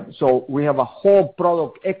 and the like. So we have a whole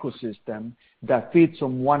product ecosystem that feeds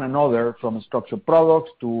on one another, from structured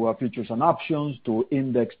products to futures and options to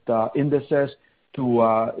indexed indices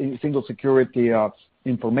to single security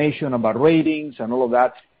information about ratings and all of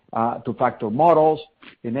that, to factor models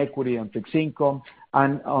in equity and fixed income.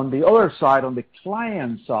 And on the other side, on the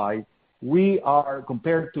client side, we are,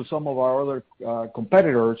 compared to some of our other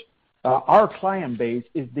competitors, our client base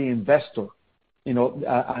is the investor.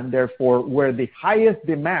 and therefore where the highest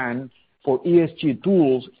demand for ESG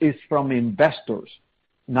tools is from investors,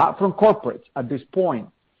 not from corporates at this point,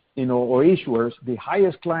 or issuers. The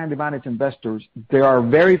highest client demand is investors. There are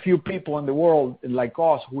very few people in the world like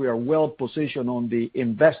us who are well positioned on the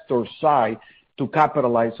investor side to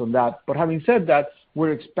capitalize on that. But having said that,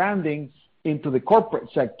 we're expanding into the corporate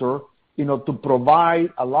sector, to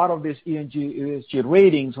provide a lot of these ESG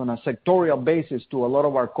ratings on a sectorial basis to a lot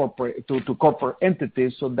of our corporate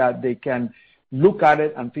entities, so that they can look at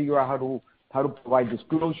it and figure out how to provide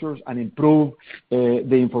disclosures and improve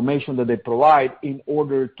the information that they provide in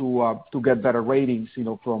order to get better ratings,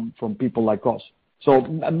 from people like us. So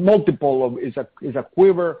multiple is a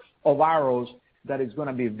quiver of arrows that is going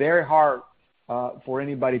to be very hard for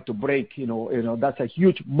anybody to break. That's a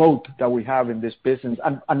huge moat that we have in this business.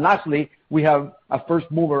 And lastly, we have a first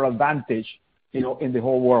mover advantage, in the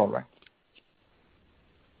whole world, right?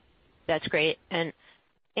 That's great. And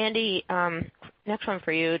Andy, next one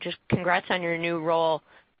for you. Just congrats on your new role.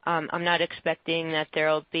 I'm not expecting that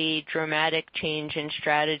there'll be dramatic change in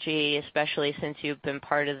strategy, especially since you've been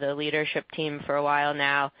part of the leadership team for a while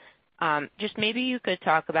now. Just maybe you could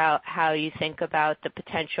talk about how you think about the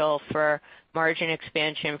potential for margin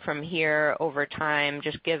expansion from here over time,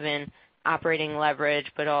 just given operating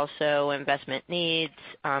leverage, but also investment needs.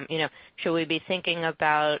 Should we be thinking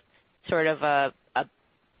about sort of a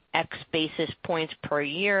X basis points per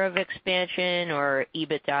year of expansion, or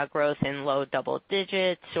EBITDA growth in low double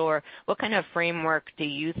digits? Or what kind of framework do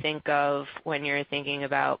you think of when you're thinking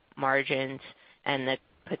about margins and the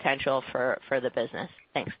potential for the business?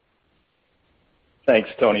 Thanks. Thanks,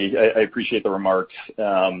 Toni. I appreciate the remarks.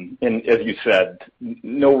 And as you said,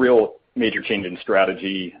 no real major change in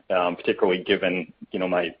strategy, particularly given,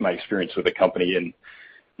 my experience with the company and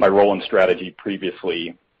my role in strategy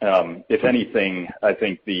previously. If anything, I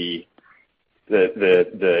think the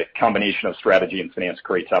combination of strategy and finance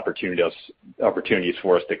creates opportunities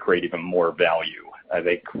for us to create even more value. I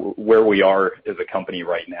think where we are as a company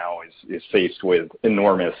right now is faced with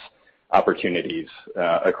enormous opportunities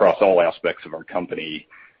across all aspects of our company.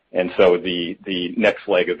 And so the next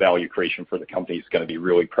leg of value creation for the company is going to be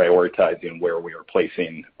really prioritizing where we are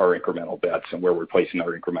placing our incremental bets and where we're placing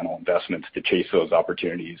our incremental investments to chase those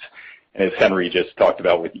opportunities. And as Henry just talked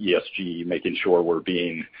about with ESG, making sure we're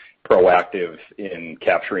being proactive in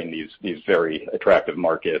capturing these very attractive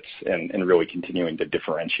markets and really continuing to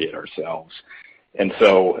differentiate ourselves. And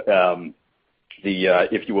so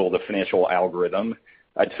if you will, the financial algorithm,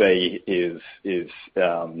 I'd say is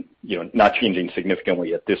not changing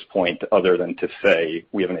significantly at this point, other than to say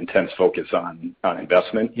we have an intense focus on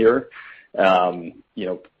investment here. Going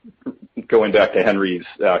back to Henry's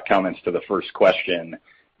comments to the first question,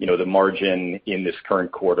 the margin in this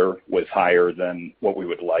current quarter was higher than what we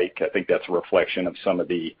would like. I think that's a reflection of some of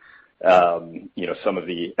the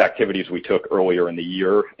activities we took earlier in the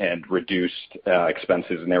year and reduced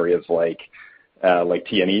expenses in areas like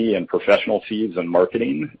T&E and professional fees and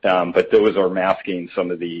marketing. But those are masking some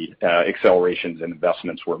of the accelerations in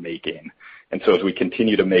investments we're making. And so as we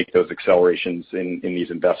continue to make those accelerations in these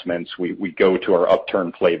investments, we go to our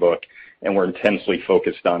upturn playbook, and we're intensely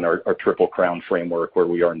focused on our Triple Crown framework, where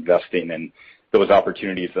we are investing in those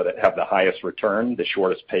opportunities that have the highest return, the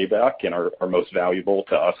shortest payback, and are most valuable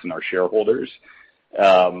to us and our shareholders.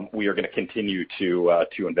 We are going to continue to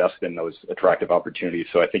invest in those attractive opportunities.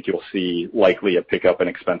 So I think you'll see likely a pickup in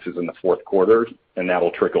expenses in the fourth quarter, and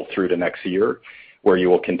that'll trickle through to next year, where you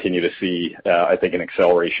will continue to see, I think, an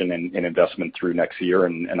acceleration in investment through next year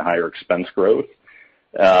and higher expense growth.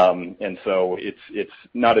 And so it's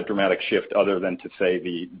not a dramatic shift, other than to say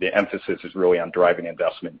the emphasis is really on driving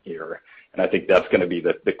investment here. And I think that's going to be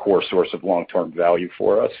the core source of long-term value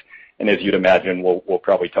for us. And as you'd imagine, we'll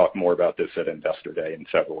probably talk more about this at Investor Day in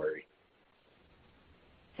February.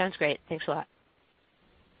 Sounds great. Thanks a lot.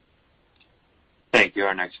 Thank you.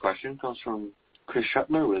 Our next question comes from Chris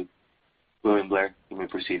Shutler with William Blair. You may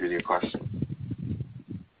proceed with your question.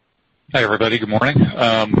 Hi, everybody. Good morning.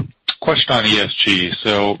 Question on ESG.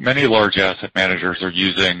 So many large asset managers are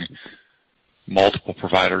using multiple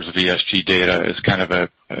providers of ESG data as kind of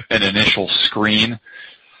an initial screen,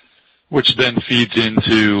 which then feeds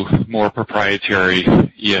into more proprietary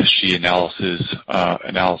ESG analyses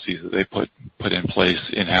that they put in place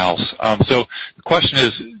in-house. So the question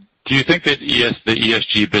is, do you think that the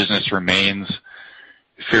ESG business remains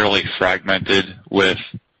fairly fragmented, with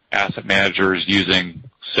asset managers using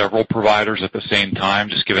several providers at the same time,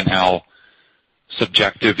 just given how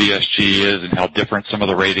subjective ESG is and how different some of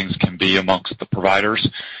the ratings can be amongst the providers?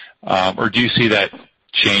 Or do you see that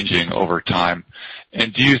changing over time?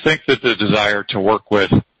 And do you think that the desire to work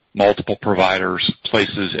with multiple providers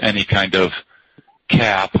places any kind of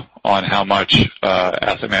cap on how much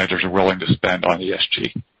asset managers are willing to spend on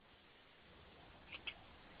ESG?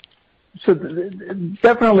 So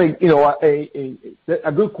definitely,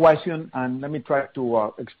 a good question, and let me try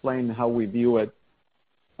to explain how we view it.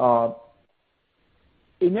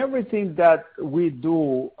 In everything that we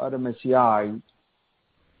do at MSCI,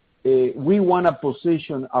 we want to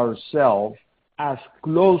position ourselves as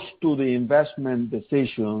close to the investment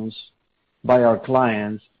decisions by our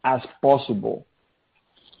clients as possible.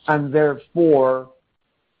 And therefore,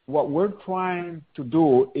 what we're trying to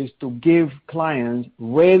do is to give clients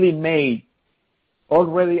ready-made,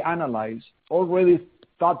 already analyzed, already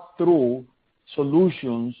thought through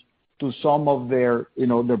solutions to some of their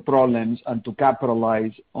problems and to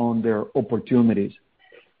capitalize on their opportunities.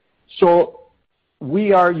 So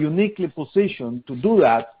we are uniquely positioned to do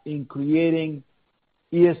that in creating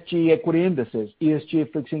ESG equity indices,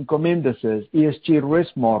 ESG fixed income indices, ESG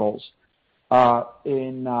risk models, as I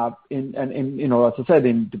said,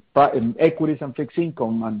 in equities and fixed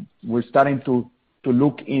income, and we're starting to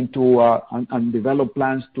look into and develop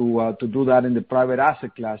plans to do that in the private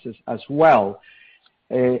asset classes as well,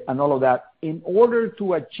 and all of that. In order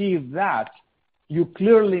to achieve that, you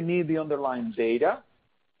clearly need the underlying data,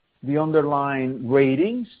 the underlying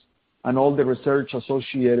ratings, and all the research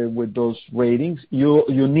associated with those ratings. You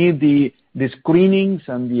need the screenings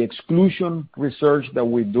and the exclusion research that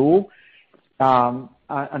we do, and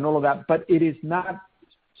all of that, but it is not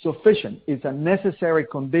sufficient. It's a necessary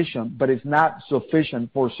condition, but it's not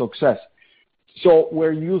sufficient for success. So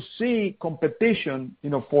where you see competition,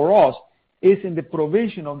 for us, is in the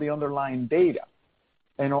provision of the underlying data.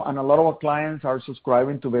 And a lot of our clients are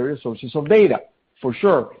subscribing to various sources of data, for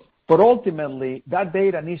sure. But ultimately, that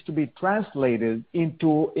data needs to be translated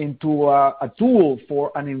into a tool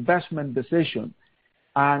for an investment decision.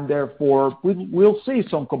 And therefore, we'll see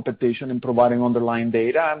some competition in providing underlying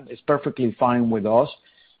data, and it's perfectly fine with us.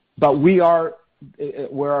 But we are,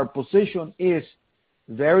 where our position is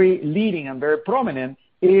very leading and very prominent,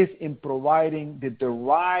 is in providing the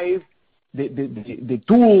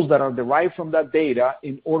tools that are derived from that data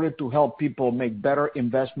in order to help people make better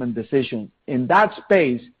investment decisions. In that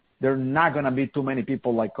space, there are not going to be too many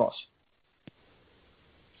people like us.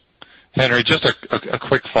 Henry, just a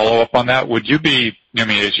quick follow-up on that. Would you be,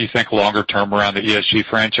 as you think longer term around the ESG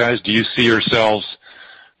franchise, do you see yourselves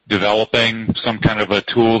developing some kind of a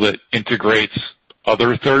tool that integrates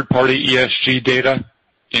other third-party ESG data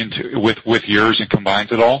with yours and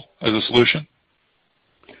combines it all as a solution?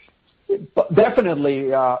 Definitely,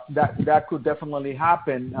 that could definitely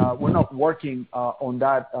happen. We're not working on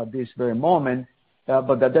that at this very moment.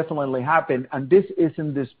 But that definitely happened, and this is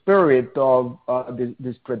in the spirit of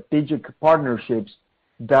the strategic partnerships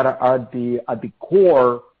that are at the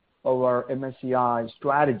core of our MSCI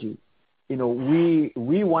strategy.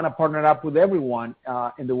 We want to partner up with everyone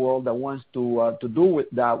in the world that wants to do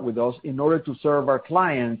that with us in order to serve our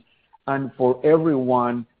clients and for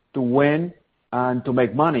everyone to win and to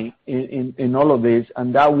make money in all of this,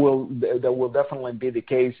 and that will definitely be the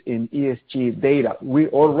case in ESG data. We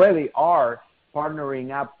already are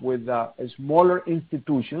partnering up with smaller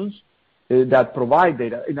institutions that provide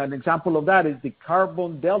data. And an example of that is the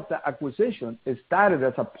Carbon Delta acquisition. It started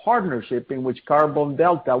as a partnership in which Carbon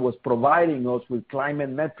Delta was providing us with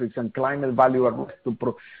climate metrics and climate value at risk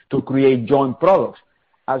to create joint products.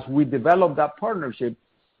 As we developed that partnership,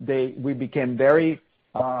 we became very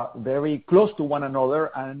close to one another,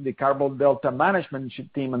 and the Carbon Delta management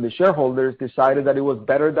team and the shareholders decided that it was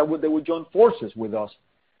better that they would join forces with us.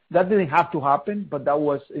 That didn't have to happen, but that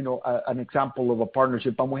was, an example of a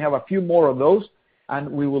partnership. And we have a few more of those,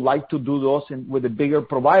 and we would like to do those with the bigger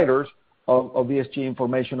providers of ESG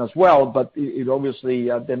information as well. But it obviously,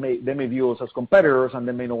 they may view us as competitors, and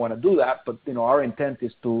they may not want to do that. But our intent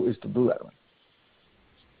is to do that.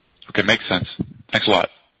 Okay, makes sense. Thanks a lot.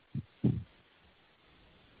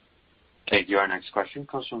 Thank you. Our next question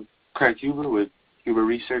comes from Craig Huber with Huber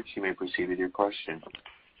Research. You may proceed with your question.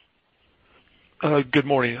 Good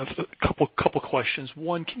morning. I have a couple questions.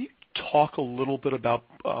 One, can you talk a little bit about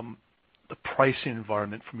the pricing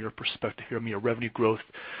environment from your perspective here? Your revenue growth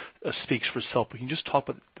speaks for itself, but can you just talk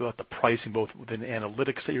about the pricing both within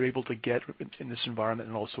analytics that you're able to get in this environment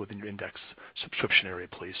and also within your index subscription area,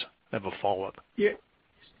 please? I have a follow-up. Yeah.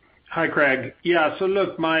 Hi, Craig. Yeah, so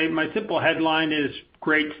look, my simple headline is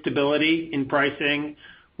great stability in pricing.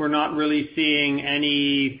 We're not really seeing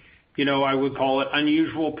any I would call it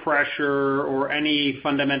unusual pressure or any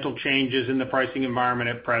fundamental changes in the pricing environment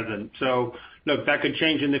at present. So Look, that could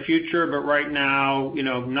change in the future, but right now,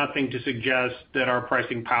 nothing to suggest that our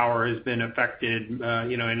pricing power has been affected,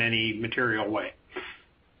 in any material way.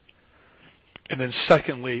 And then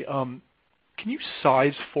secondly, can you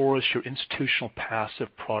size for us your institutional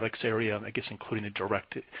passive products area, I guess including the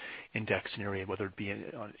direct indexing area, whether it be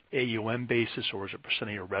on an AUM basis or as a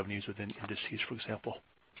percent of your revenues within indices, for example?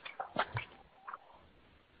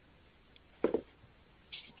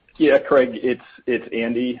 Yeah, Craig, it's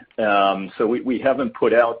Andy. So we haven't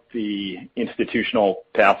put out the institutional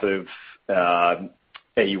passive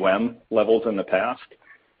AUM levels in the past.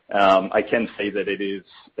 I can say that it is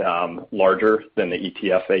larger than the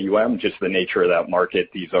ETF AUM, just the nature of that market.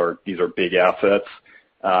 These are big assets,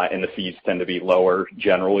 and the fees tend to be lower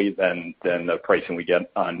generally than the pricing we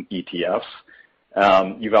get on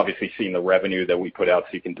ETFs. You've obviously seen the revenue that we put out, so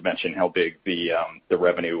you can dimension how big the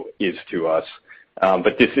revenue is to us.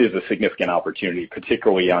 But this is a significant opportunity,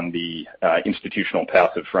 particularly on the institutional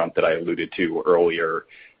passive front that I alluded to earlier,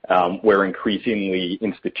 where increasingly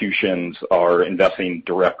institutions are investing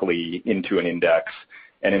directly into an index.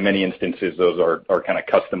 And in many instances, those are kind of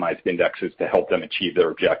customized indexes to help them achieve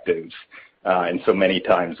their objectives. And so many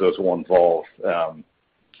times those will involve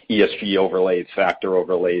ESG overlays, factor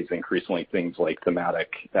overlays, increasingly things like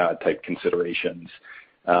thematic type considerations.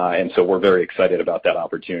 And so we're very excited about that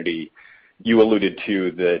opportunity. You alluded to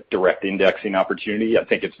the direct indexing opportunity. I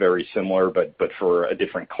think it's very similar, but for a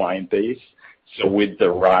different client base. So with the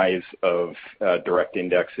rise of direct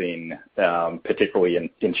indexing, particularly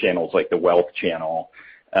in channels like the wealth channel,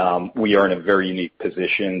 we are in a very unique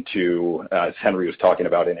position to, as Henry was talking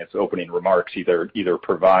about in his opening remarks, either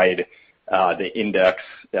provide the index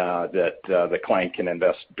that the client can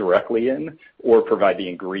invest directly in, or provide the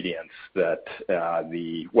ingredients that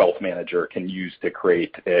the wealth manager can use to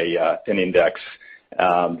create an index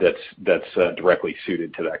that's directly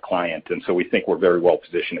suited to that client. And so we think we're very well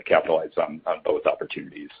positioned to capitalize on both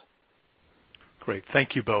opportunities. Great.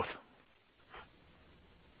 Thank you both.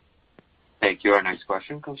 Thank you. Our next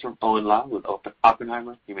question comes from Owen Lau with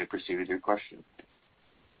Oppenheimer. You may proceed with your question.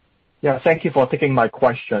 Yeah, thank you for taking my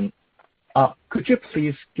question. Could you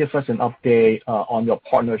please give us an update on your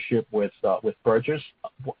partnership with Burgiss?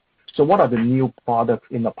 So what are the new products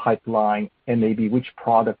in the pipeline, and maybe which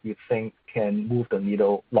product you think can move the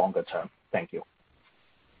needle longer term? Thank you.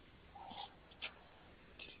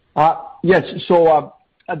 Yes. So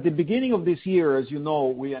at the beginning of this year, as you know,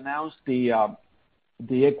 we announced the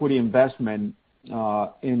equity investment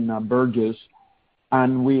in Burgiss,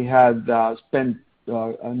 and we had spent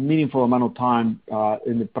a meaningful amount of time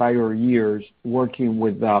in the prior years working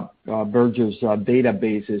with Burgiss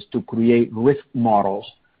databases to create risk models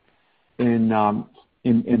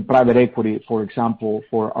in private equity, for example,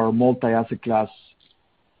 for our multi-asset class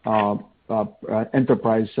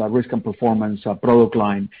enterprise risk and performance product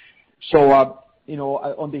line. So,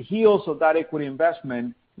 on the heels of that equity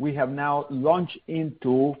investment, we have now launched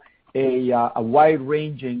into a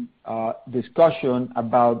wide-ranging discussion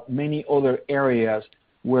about many other areas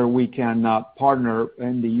where we can partner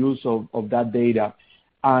in the use of that data.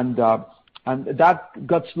 And that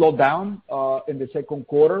got slowed down in the second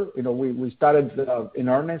quarter. We started in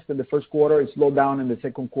earnest in the first quarter. It slowed down in the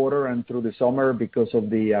second quarter and through the summer because of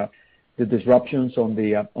the disruptions on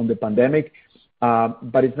the pandemic.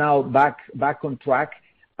 But it's now back on track.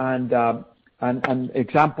 And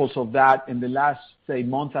examples of that in the last, say,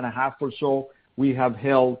 month and a half or so, we have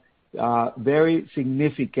held very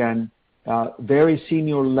significant, very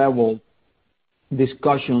senior level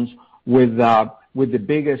discussions with the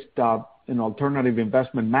biggest alternative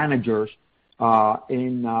investment managers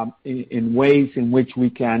in ways in which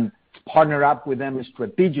we can partner up with them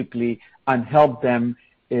strategically and help them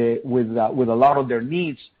with a lot of their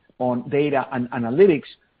needs on data and analytics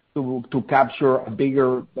to capture a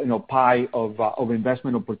bigger pie of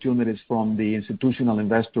investment opportunities from the institutional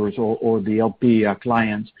investors or the LP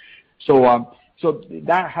clients. So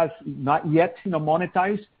that has not yet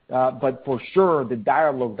monetized, but for sure the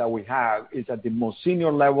dialogue that we have is at the most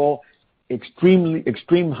senior level,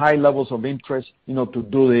 extreme high levels of interest to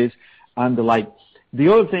do this and the like. The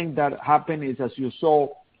other thing that happened is, as you saw,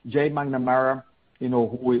 Jay McNamara, who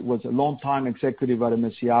was a long-time executive at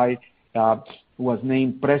MSCI, was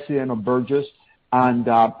named president of Burgiss,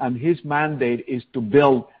 and his mandate is to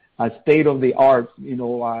build a state-of-the-art,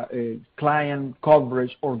 client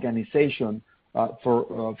coverage organization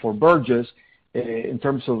for Burgiss in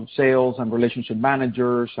terms of sales and relationship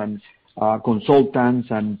managers and consultants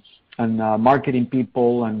and marketing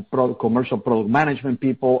people and commercial product management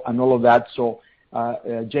people and all of that. So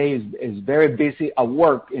Jay is very busy at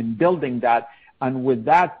work in building that, and with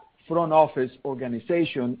that front office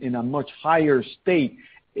organization in a much higher state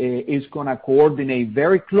is going to coordinate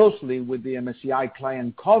very closely with the MSCI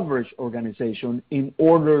client coverage organization in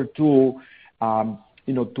order to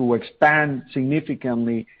expand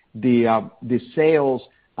significantly the sales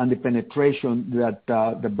and the penetration that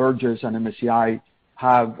the Burgiss and MSCI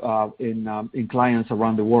have in clients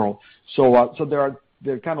around the world. So there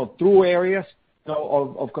are kind of two areas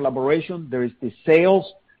of collaboration. There is the sales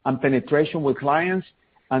and penetration with clients,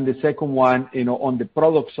 and the second one, on the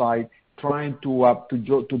product side, trying to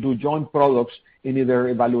do joint products in either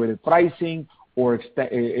evaluated pricing or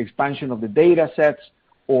expansion of the data sets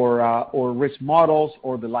or risk models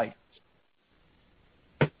or the like.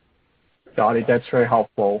 Got it. That's very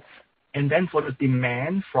helpful. And then for the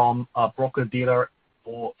demand from broker-dealer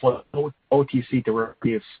for OTC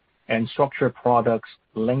derivatives and structured products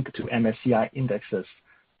linked to MSCI indexes,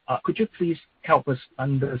 could you please help us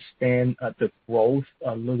understand the growth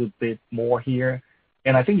a little bit more here?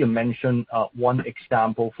 And I think you mentioned one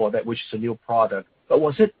example for that, which is a new product. But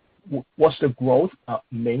was the growth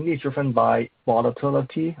mainly driven by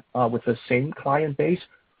volatility with the same client base,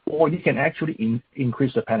 or you can actually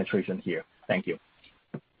increase the penetration here? Thank you.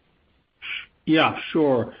 Yeah,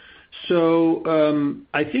 sure. So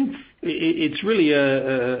I think it's really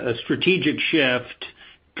a strategic shift.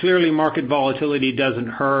 Clearly, market volatility doesn't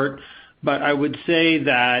hurt. But I would say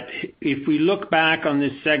that if we look back on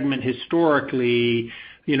this segment historically,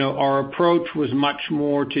 our approach was much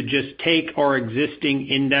more to just take our existing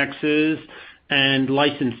indexes and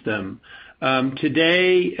license them.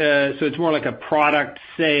 Today, so it's more like a product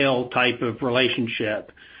sale type of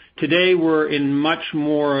relationship. Today, we're in much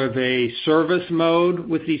more of a service mode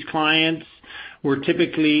with these clients. We're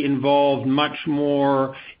typically involved much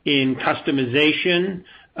more in customization.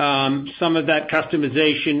 Some of that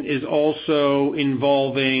customization is also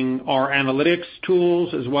involving our analytics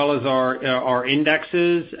tools as well as our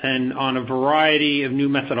indexes and on a variety of new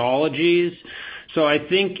methodologies. So I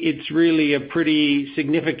think it's really a pretty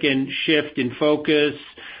significant shift in focus,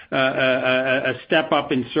 a step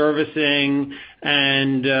up in servicing,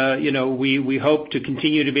 and we hope to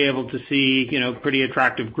continue to be able to see pretty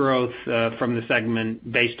attractive growth from the segment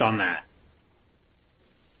based on that.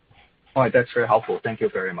 All right, that's very helpful. Thank you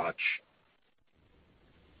very much.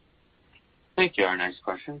 Thank you. Our next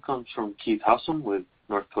question comes from Keith Housum with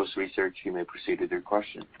Northcoast Research. You may proceed with your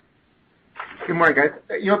question. Good morning, guys.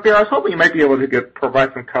 Pierre, I was hoping you might be able to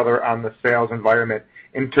provide some color on the sales environment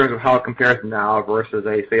in terms of how it compares now versus,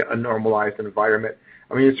 a normalized environment.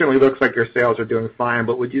 I mean, it certainly looks like your sales are doing fine,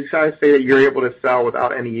 but would you guys say that you're able to sell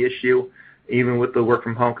without any issue, even with the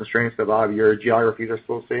work-from-home constraints that a lot of your geographies are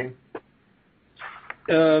still seeing?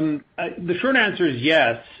 The short answer is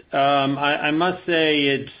yes. I must say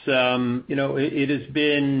it's it has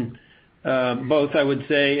been both, I would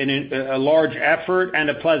say, a large effort and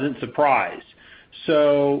a pleasant surprise.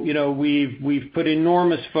 So we've put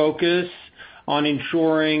enormous focus on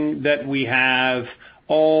ensuring that we have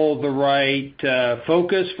all the right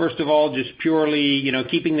focus. First of all, just purely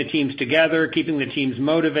keeping the teams together, keeping the teams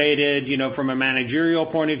motivated. From a managerial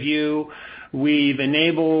point of view. We've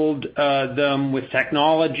enabled them with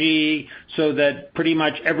technology so that pretty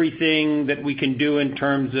much everything that we can do in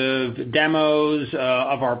terms of demos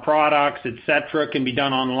of our products, et cetera, can be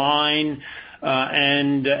done online.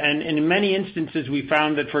 And in many instances, we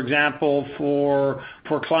found that, for example, for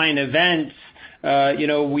client events,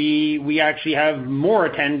 we actually have more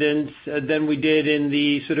attendance than we did in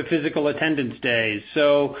the sort of physical attendance days.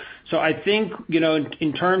 So I think,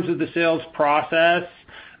 in terms of the sales process,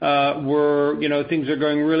 things are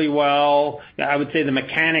going really well. I would say the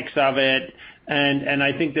mechanics of it, and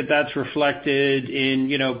I think that that's reflected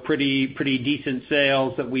in, pretty decent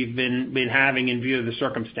sales that we've been having in view of the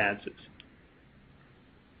circumstances.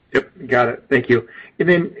 Yep, got it. Thank you. And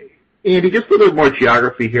then, Andy, just a little more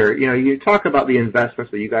geography here. You talk about the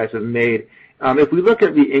investments that you guys have made. If we look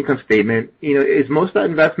at the income statement, is most of that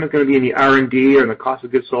investment going to be in the R&D or in the cost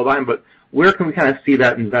of goods sold line? But where can we kind of see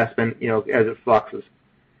that investment, as it fluxes?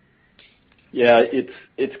 Yeah,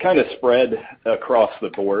 it's kind of spread across the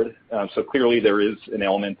board. So clearly there is an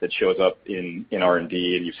element that shows up in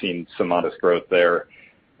R&D, and you've seen some modest growth there.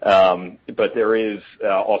 But there is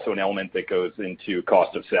also an element that goes into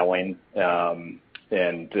cost of selling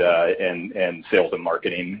and sales and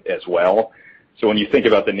marketing as well. So when you think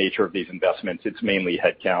about the nature of these investments, it's mainly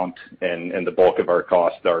headcount, and the bulk of our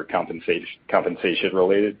costs are compensation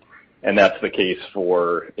related. And that's the case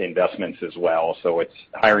for investments as well. So it's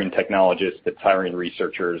hiring technologists, it's hiring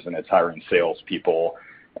researchers, and it's hiring salespeople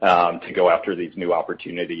to go after these new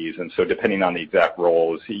opportunities. And so depending on the exact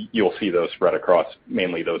roles, you'll see those spread across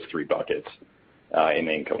mainly those three buckets. in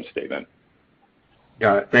the income statement.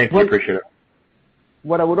 Yeah, thank you. Appreciate it.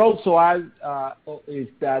 What I would also add is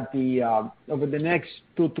that over the next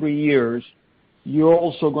 2-3 years, you're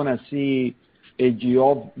also going to see a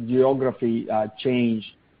geography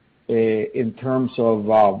change in terms of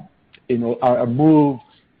our move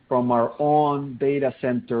from our own data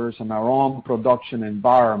centers and our own production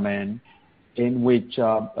environment, in which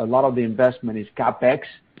a lot of the investment is CapEx,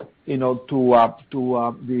 to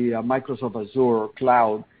the Microsoft Azure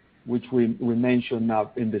cloud, which we mentioned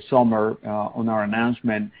in the summer on our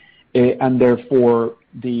announcement, and therefore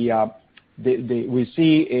we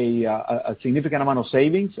see a significant amount of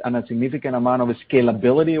savings and a significant amount of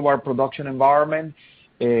scalability of our production environment,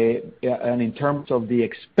 and in terms of the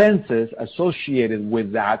expenses associated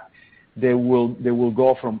with that, they will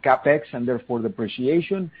go from CapEx and therefore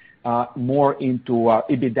depreciation more into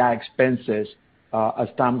EBITDA expenses as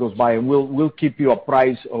time goes by, and we'll keep you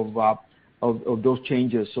apprised of those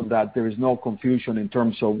changes so that there is no confusion in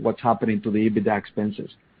terms of what's happening to the EBITDA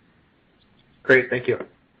expenses. Great. Thank you.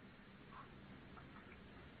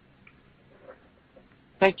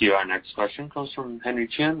 Thank you. Our next question comes from Henry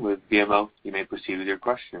Chen with BMO. You may proceed with your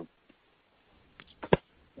question.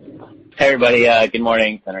 Hey, everybody. Good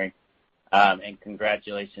morning, Henry. And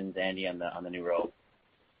congratulations, Andy, on the new role.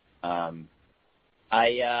 I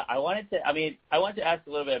wanted to ask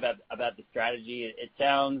a little bit about the strategy. It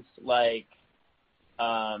sounds like,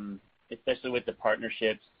 especially with the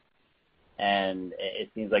partnerships, and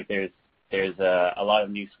it seems like there's a lot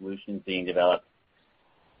of new solutions being developed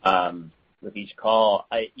with each call.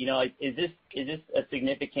 Is this a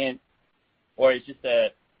significant, or is this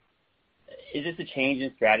a change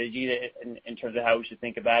in strategy in terms of how we should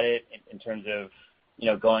think about it, in terms of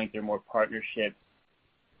going through more partnerships?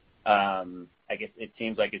 I guess it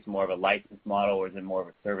seems like it's more of a license model, or is it more of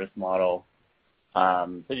a service model?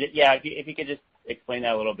 If you could just explain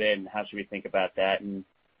that a little bit, and how should we think about that? And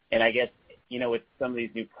I guess, with some of these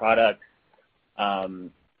new products, where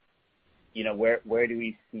do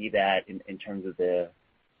we see that in terms of the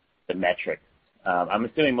metrics? I'm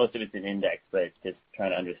assuming most of it's in index, but just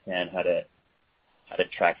trying to understand how to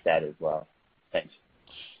track that as well. Thanks.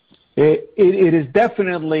 It is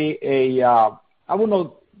definitely I would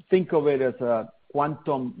not think of it as a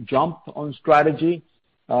quantum jump on strategy,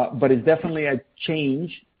 but it's definitely a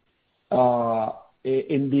change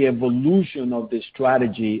in the evolution of the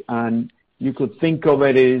strategy. And you could think of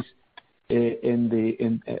it as,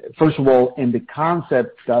 first of all, in the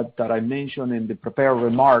concept that I mentioned in the prepared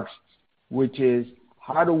remarks, which is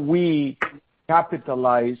how do we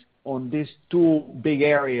capitalize on these two big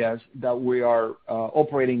areas that we are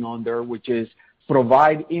operating under, which is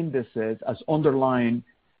provide indices as underlines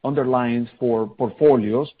for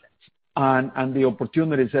portfolios, and the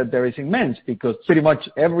opportunities that there is immense, because pretty much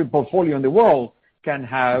every portfolio in the world can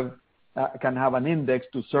have an index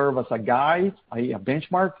to serve as a guide, a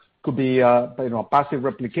benchmark. Could be a passive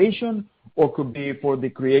replication, or could be for the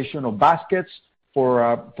creation of baskets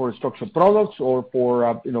for structured products, or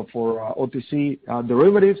for OTC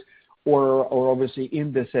derivatives, or obviously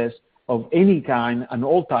indices of any kind and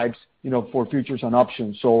all types, for futures and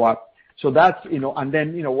options. So that's, and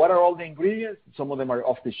then, what are all the ingredients? Some of them are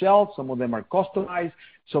off the shelf, some of them are customized,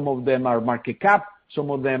 some of them are market cap,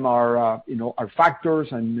 some of them are factors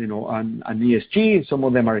and ESG, some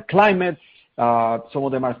of them are climate, some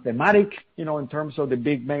of them are thematic, in terms of the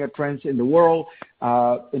big mega trends in the world.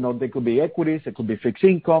 They could be equities, they could be fixed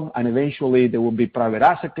income, and eventually there will be private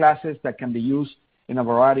asset classes that can be used in a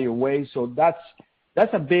variety of ways. So that's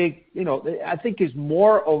a big, I think it's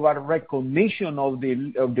more of a recognition of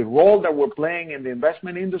the role that we're playing in the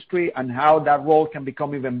investment industry, and how that role can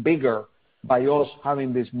become even bigger by us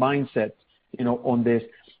having this mindset, on this.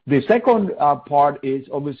 The second part is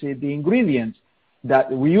obviously the ingredients,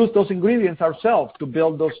 that we use those ingredients ourselves to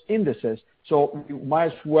build those indices. So we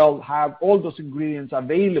might as well have all those ingredients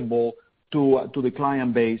available to the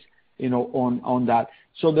client base, on that.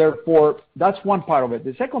 So therefore, that's one part of it.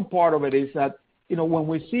 The second part of it is that, when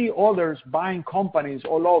we see others buying companies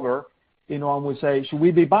all over, and we say, should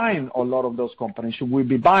we be buying a lot of those companies? Should we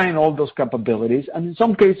be buying all those capabilities? And in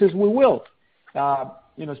some cases, we will.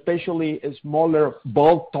 Especially smaller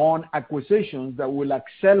bolt-on acquisitions that will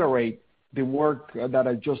accelerate the work that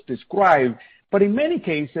I just described. But in many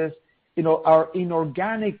cases, our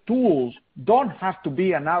inorganic tools don't have to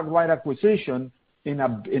be an outright acquisition in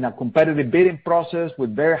a competitive bidding process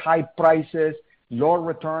with very high prices, low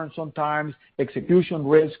returns sometimes, execution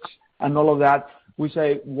risks, and all of that. We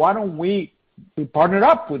say, why don't we partner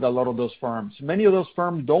up with a lot of those firms? Many of those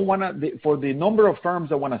firms don't want to, for the number of firms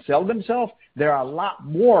that want to sell themselves, there are a lot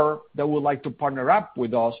more that would like to partner up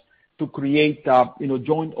with us to create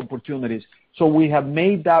joint opportunities. So we have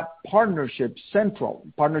made that partnership central.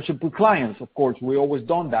 Partnership with clients, of course, we always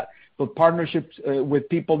done that, but partnerships with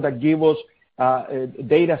people that give us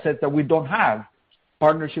data sets that we don't have,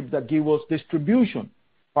 partnerships that give us distribution,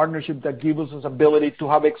 partnerships that give us this ability to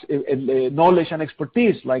have knowledge and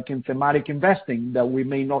expertise, like in thematic investing that we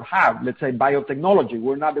may not have. Let's say biotechnology.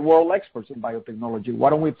 We're not the world experts in biotechnology. Why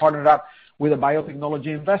don't we partner up with a biotechnology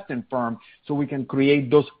investing firm so we can create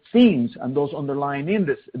those themes and those underlying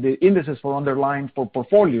the indices for underlying for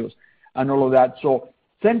portfolios and all of that. So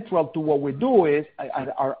central to what we do is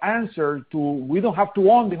our answer to, we don't have to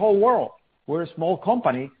own the whole world. We're a small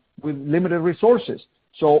company with limited resources.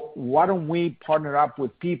 So why don't we partner up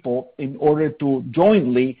with people in order to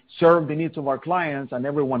jointly serve the needs of our clients, and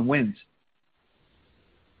everyone wins?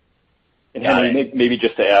 And Henry, maybe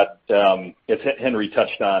just to add, as Henry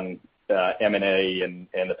touched on M&A and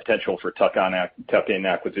the potential for tuck-in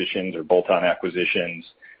acquisitions or bolt-on acquisitions.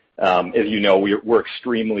 As you know, we're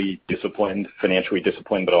extremely disciplined, financially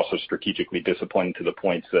disciplined, but also strategically disciplined to the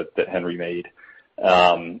points that Henry made.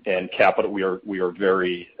 And capital, we are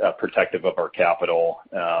very protective of our capital,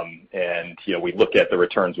 and we look at the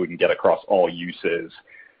returns we can get across all uses.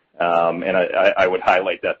 And I would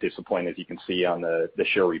highlight that discipline, as you can see on the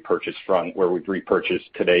share repurchase front, where we've repurchased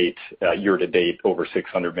year to date over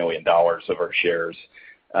 $600 million of our shares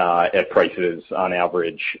at prices on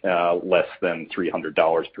average less than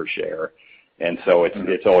 $300 per share. And so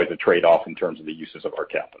it's always a trade-off in terms of the uses of our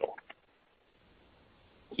capital.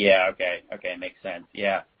 Yeah. Okay. Makes sense.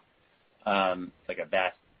 Yeah. It's like a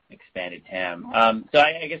vast expanded TAM. So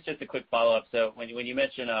I guess just a quick follow-up. So when you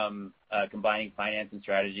mention combining finance and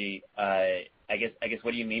strategy, I guess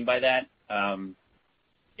what do you mean by that?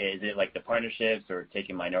 Is it like the partnerships or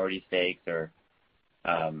taking minority stakes, or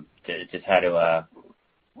just how to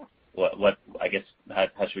what I guess how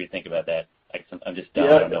should we think about that? I'm just I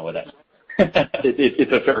don't know what that.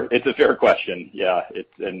 It's a fair question. Yeah,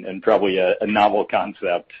 and probably a novel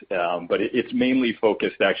concept, but it's mainly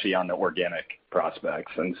focused actually on the organic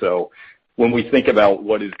prospects. And so when we think about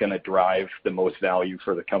what is going to drive the most value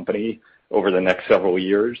for the company over the next several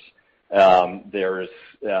years, there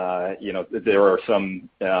are some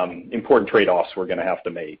important trade-offs we're going to have to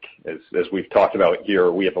make. As we've talked about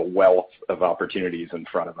here, we have a wealth of opportunities in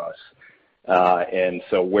front of us. And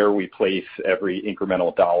so where we place every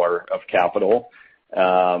incremental dollar of capital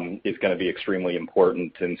is going to be extremely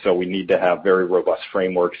important. And so we need to have very robust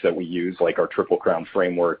frameworks that we use, like our Triple Crown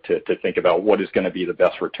framework, to think about what is going to be the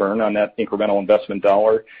best return on that incremental investment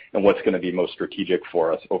dollar and what's going to be most strategic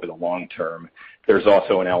for us over the long term. There's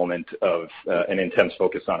also an element of an intense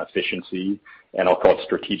focus on efficiency, and I'll call it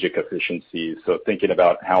strategic efficiency. So thinking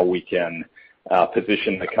about how we can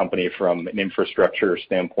position the company from an infrastructure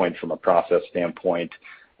standpoint, from a process standpoint,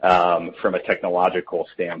 from a technological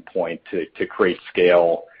standpoint, to create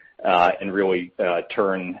scale and really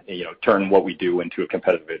turn what we do into a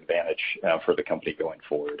competitive advantage for the company going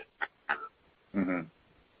forward. Mm-hmm.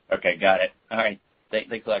 Okay, got it. All right,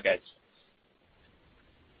 thanks a lot, guys.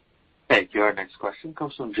 Thank you. Our next question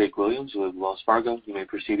comes from Jake Williams with Wells Fargo. You may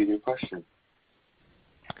proceed with your question.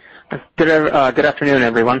 Good afternoon,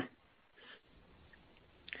 everyone.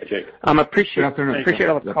 Hey, Jake. Appreciate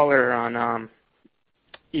all the color on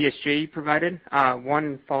ESG provided.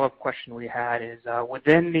 One follow-up question we had is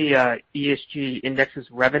within the ESG indexes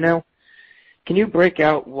revenue, can you break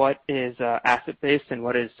out what is asset-based and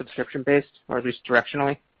what is subscription-based, or at least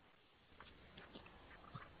directionally?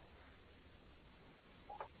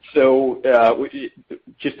 So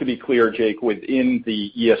just to be clear, Jake, within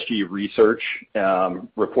the ESG research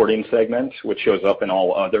reporting segment, which shows up in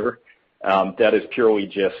all other, that is purely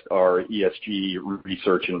just our ESG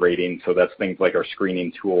research and rating. So that's things like our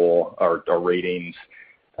screening tool, our ratings.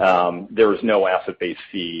 There is no asset-based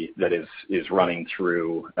fee that is running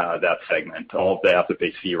through that segment. All of the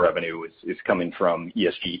asset-based fee revenue is coming from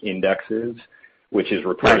ESG indexes, which is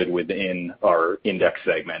reported within our index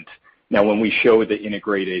segment. Now, when we show the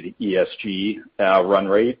integrated ESG run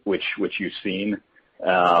rate, which you've seen,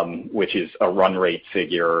 which is a run rate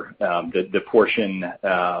figure, the portion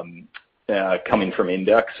coming from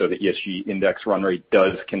index, so the ESG index run rate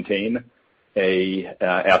does contain a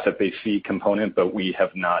asset-based fee component, but we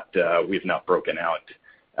have not broken out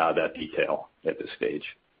that detail at this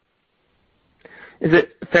stage. Is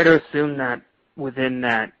it fair to assume that within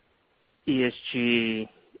that ESG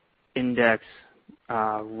index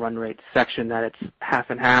run rate section that it's half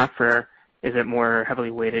and half, or is it more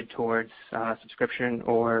heavily weighted towards subscription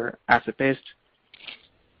or asset-based?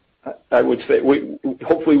 I would say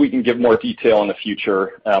hopefully we can give more detail in the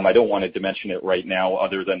future. I don't want to dimension it right now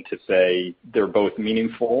other than to say they're both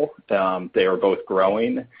meaningful. They are both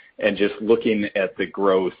growing. And just looking at the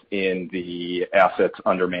growth in the assets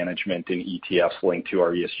under management in ETFs linked to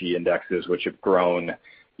our ESG indexes, which have grown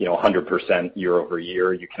 100% year over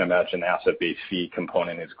year, you can imagine the asset-based fee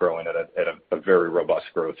component is growing at a very robust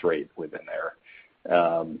growth rate within there.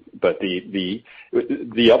 But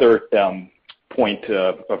the other point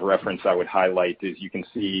of reference I would highlight is you can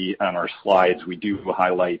see on our slides, we do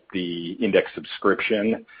highlight the index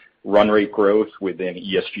subscription run rate growth within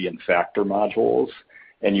ESG and factor modules.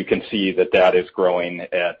 And you can see that is growing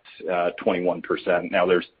at 21%. Now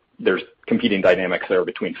there's competing dynamics there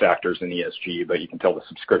between factors and ESG, but you can tell the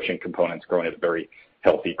subscription component's growing at a very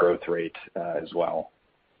healthy growth rate as well.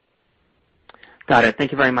 Got it.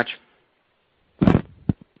 Thank you very much.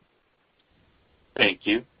 Thank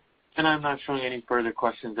you. And I'm not showing any further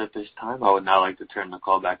questions at this time. I would now like to turn the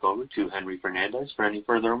call back over to Henry Fernandez for any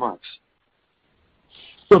further remarks.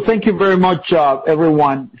 So thank you very much,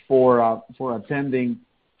 everyone, for attending.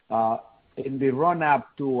 In the run-up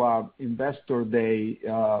to Investor Day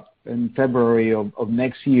in February of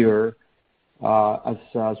next year,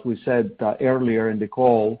 as we said earlier in the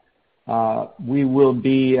call, we will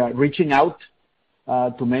be reaching out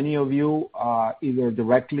to many of you, either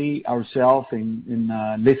directly ourselves in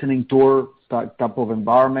listening tour type of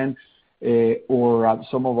environment, or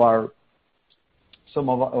some of our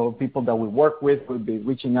people that we work with will be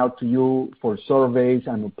reaching out to you for surveys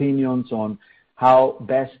and opinions on how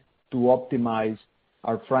best to optimize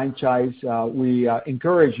our franchise. We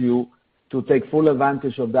encourage you to take full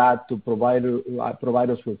advantage of that, to provide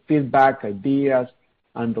us with feedback, ideas,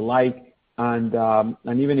 and the like. And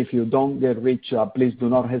even if you don't get reached, please do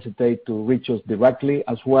not hesitate to reach us directly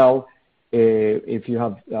as well. If you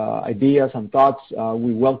have ideas and thoughts,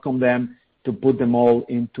 we welcome them to put them all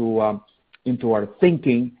into our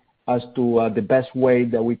thinking as to the best way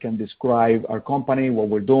that we can describe our company, what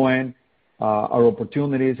we're doing, our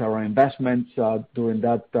opportunities, our investments during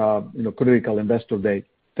that critical Investor Day.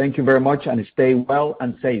 Thank you very much, and stay well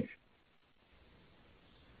and safe.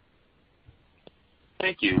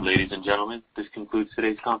 Thank you, ladies and gentlemen. This concludes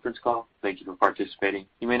today's conference call. Thank you for participating.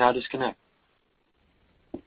 You may now disconnect.